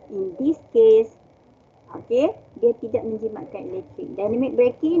in this case, okay, dia tidak menjimatkan elektrik. Dynamic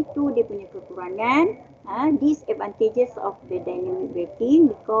braking tu dia punya kekurangan. Disadvantages of the dynamic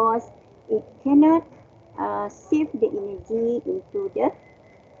braking because it cannot save the energy into the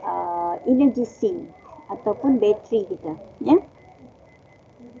energy sink ataupun bateri kita. Ya.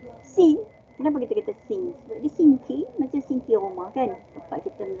 Sink, kenapa kita kata sink? Sebab dia sinki, macam sinki rumah kan. Tempat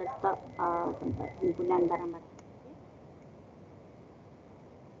kita meletak tempat pengguna barang-barang.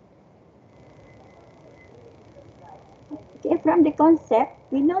 Okay, from the concept,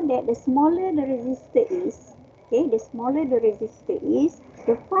 we know that the smaller the resistor is, okay, the smaller the resistor is,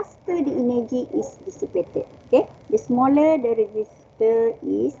 the faster the energy is dissipated. Okay, the smaller the resistor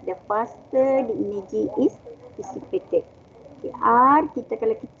is, the faster the energy is dissipated. Okay, R kita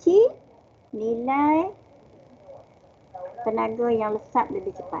kalau kecil, nilai tenaga yang lesap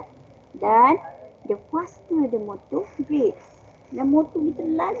lebih cepat. Dan the faster the motor brakes, dan motor kita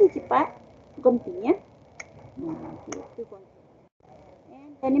lagi cepat berhenti ya. And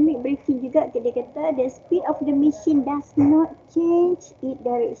dynamic braking juga dia kata the speed of the machine does not change its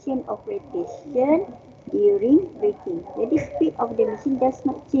direction of rotation during braking. Jadi speed of the machine does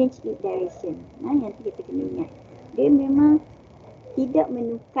not change its direction. Yang tu kita kena ingat. Dia memang tidak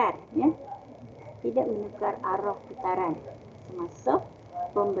menukar ya. Tidak menukar arah putaran semasa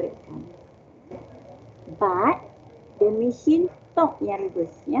pembreakan. But the machine torque yang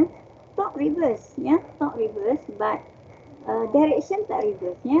reverse ya. Torque reverse ya, torque reverse but direction tak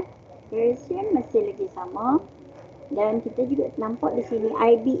reverse ya. Direction masih lagi sama dan kita juga nampak di sini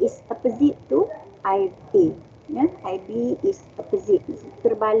IB is opposite to IB ya. IB is opposite,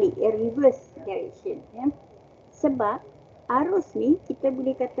 terbalik ya, reverse direction ya. Sebab arus ni kita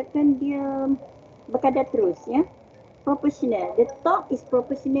boleh katakan dia berkadar terus ya. Proportional. The torque is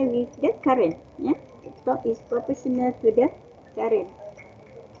proportional with the current ya. The torque is proportional to the current.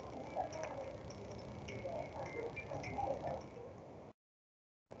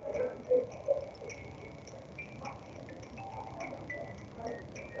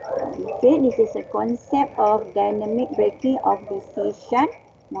 Okay, this is a concept of dynamic braking of decision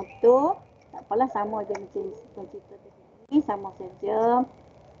motor. Tak apalah, sama je macam cerita tadi ni, sama saja.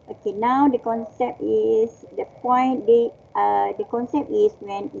 Okay, now the concept is the concept is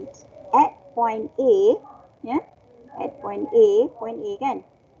when it's at point A, ya, at point A kan,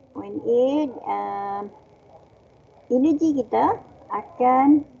 point A, energi kita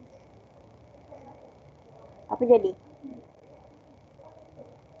akan apa jadi?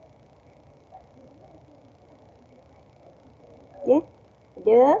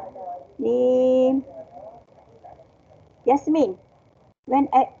 Okay, ni Yasmin. When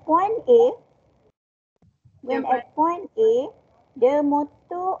at point A, the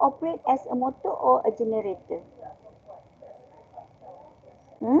motor operate as a motor or a generator?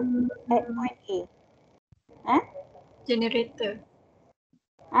 At point A. Generator.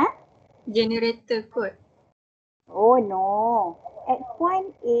 Generator kot. Oh no. At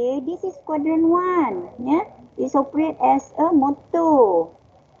point A, this is quadrant 1. Yeah? It's operate as a motor.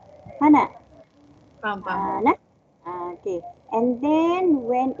 Mana? Faham. Okay. And then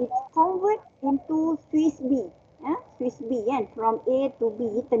when it's convert into Swiss B, Swiss B kan, from A to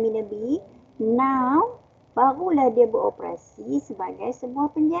B, terminal B, Now, barulah dia beroperasi sebagai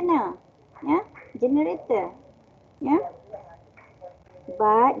sebuah penjana. Ya, generator. Ya.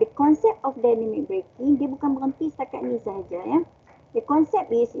 But the concept of dynamic braking, dia bukan berhenti setakat ni sahaja. Ya. The concept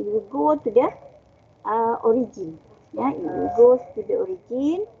is it will go to the origin. Ya, it will go to the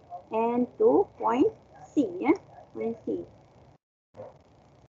origin and to point C. Ya, point C.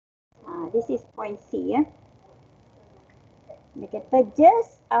 This is point C. Ya. Dia kata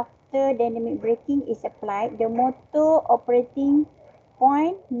just after dynamic braking is applied, the motor operating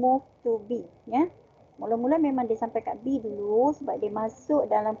point move to B. Ya. Mula-mula memang dia sampai kat B dulu sebab dia masuk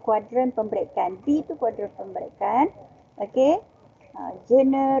dalam kuadran pembreakan. B tu kuadran pembreakan. Okey.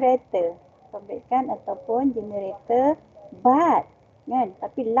 Generator. Pembreakan ataupun generator. But, kan?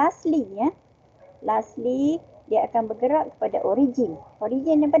 Tapi lastly, ya. Lastly, dia akan bergerak kepada origin.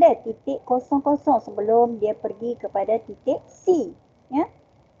 Origin daripada titik 00 sebelum dia pergi kepada titik C. Ya.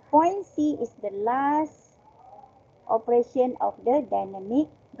 Point C is the last operation of the dynamic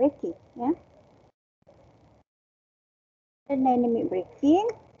braking. Ya. Dynamic braking,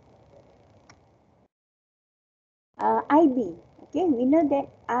 IB. Okay, we know that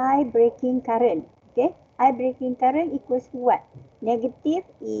I braking current. Okay, I braking current equals to what? Negative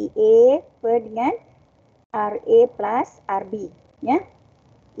EA per dengan RA plus RB. Ya,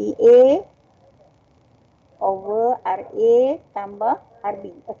 EA over RA tambah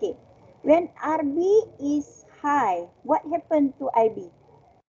RB. Okay, when RB is high, what happened to IB?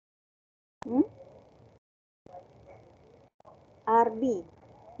 RB.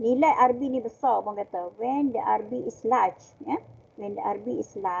 Nilai RB ni besar orang kata. When the RB is large. Ya? When the RB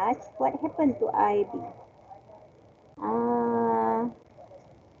is large, what happened to IB?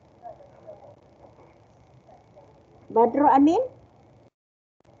 Badru Amin?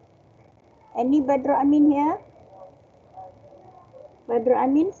 Any Badru Amin here? Badru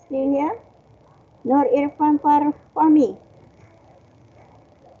Amin still here? Nur Irfan Fahmi?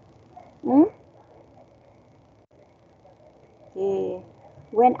 Okay.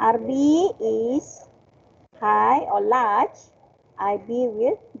 When RB is high or large, IB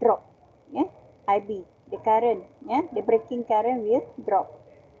will drop. Yeah? IB, the current, yeah? The braking current will drop.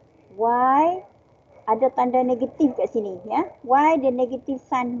 Why? Ada tanda negatif kat sini, ya? Why the negative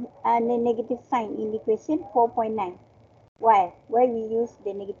sign in equation 4.9? Why? Why we use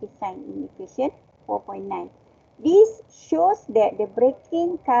the negative sign in equation 4.9? This shows that the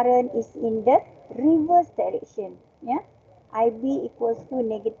braking current is in the reverse direction, ya? IB equals to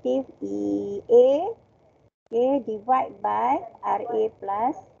negative EA, okay, divide by RA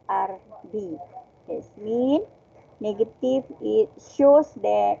plus RB. That means negative, it shows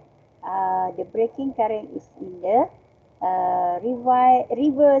that the braking current is in the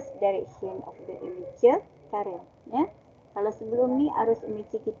reverse direction of the armature current. Ya. Kalau sebelum ni arus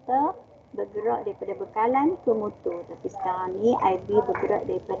armature kita bergerak daripada bekalan ke motor, tapi sekarang ni IB bergerak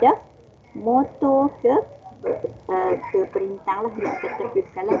daripada motor ke perintang lah. Nak kata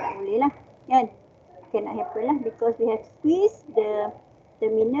bekalan tak boleh lah, kan? Cannot happen lah because we have squeezed the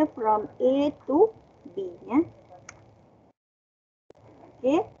terminal from A to B. Ya.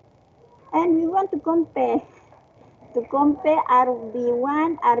 Okay. And we want to compare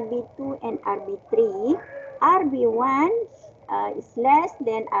RB1, RB2 and RB3. RB1 is less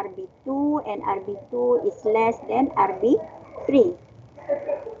than RB2 and RB2 is less than RB3.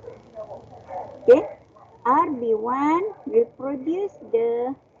 Okay. RB1 will produce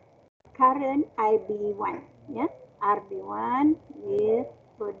the current IB1. Yeah. RB1 will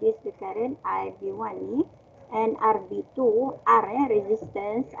produce the current IB1 ni. And RB2,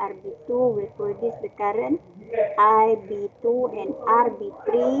 resistance, RB2 will produce the current IB2 and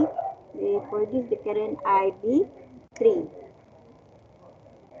RB3 will produce the current IB3.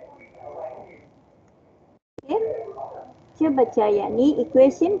 Okay. Cuba baca ayat ni,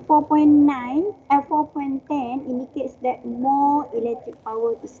 equation 4.10 indicates that more electric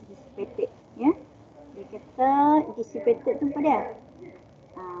power is dissipated. Ya. Dia kata dissipated tu apa dia?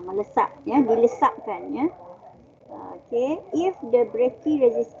 Melesap, ya, dilesapkan, ya. Okay, if the braking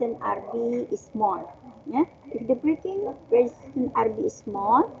resistance RB is small, yeah, if the braking resistance RB is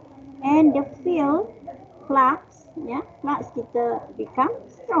small and the field flux, yeah, flux kita become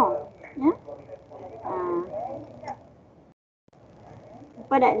strong, yeah.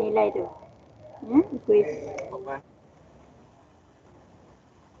 Apa dah nilai tu? Yeah, equation.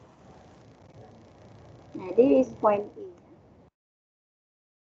 This is point A.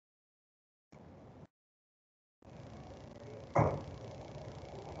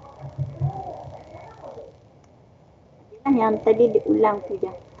 Yang tadi diulang tu je.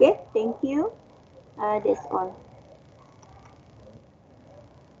 Okay, thank you. That's all.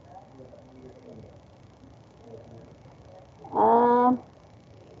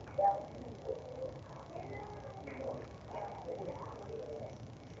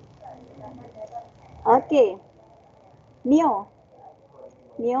 Okay. Neo.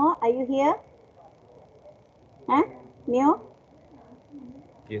 Neo, are you here? Huh? Neo?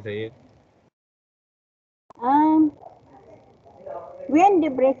 Ya, saya. When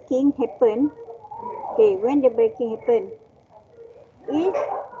the breaking happen, okay, when the breaking happen, is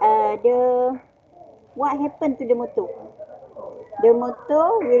what happened to the motor? The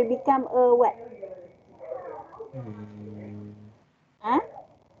motor will become a what? Huh?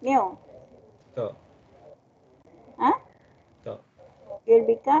 Neo? Tak. Huh? Tak. Will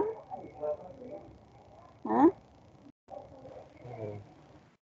become? Huh? Oh.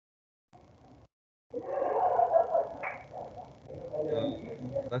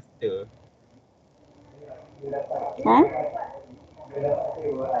 Rasa. Huh?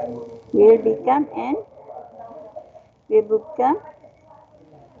 Will become and will become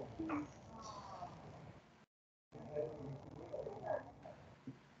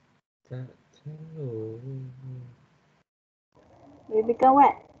Tak tahu. will become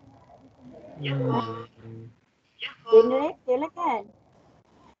what? Generator lah kan?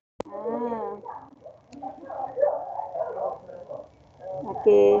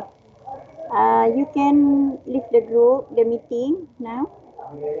 Okay. You can leave the group, the meeting now.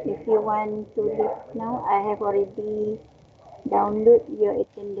 If you want to leave now, I have already download your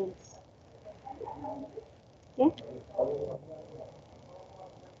attendance. Okay.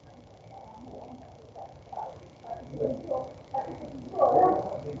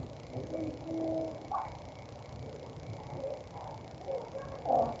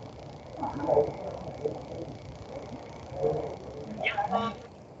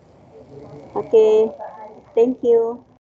 Okay. Thank you.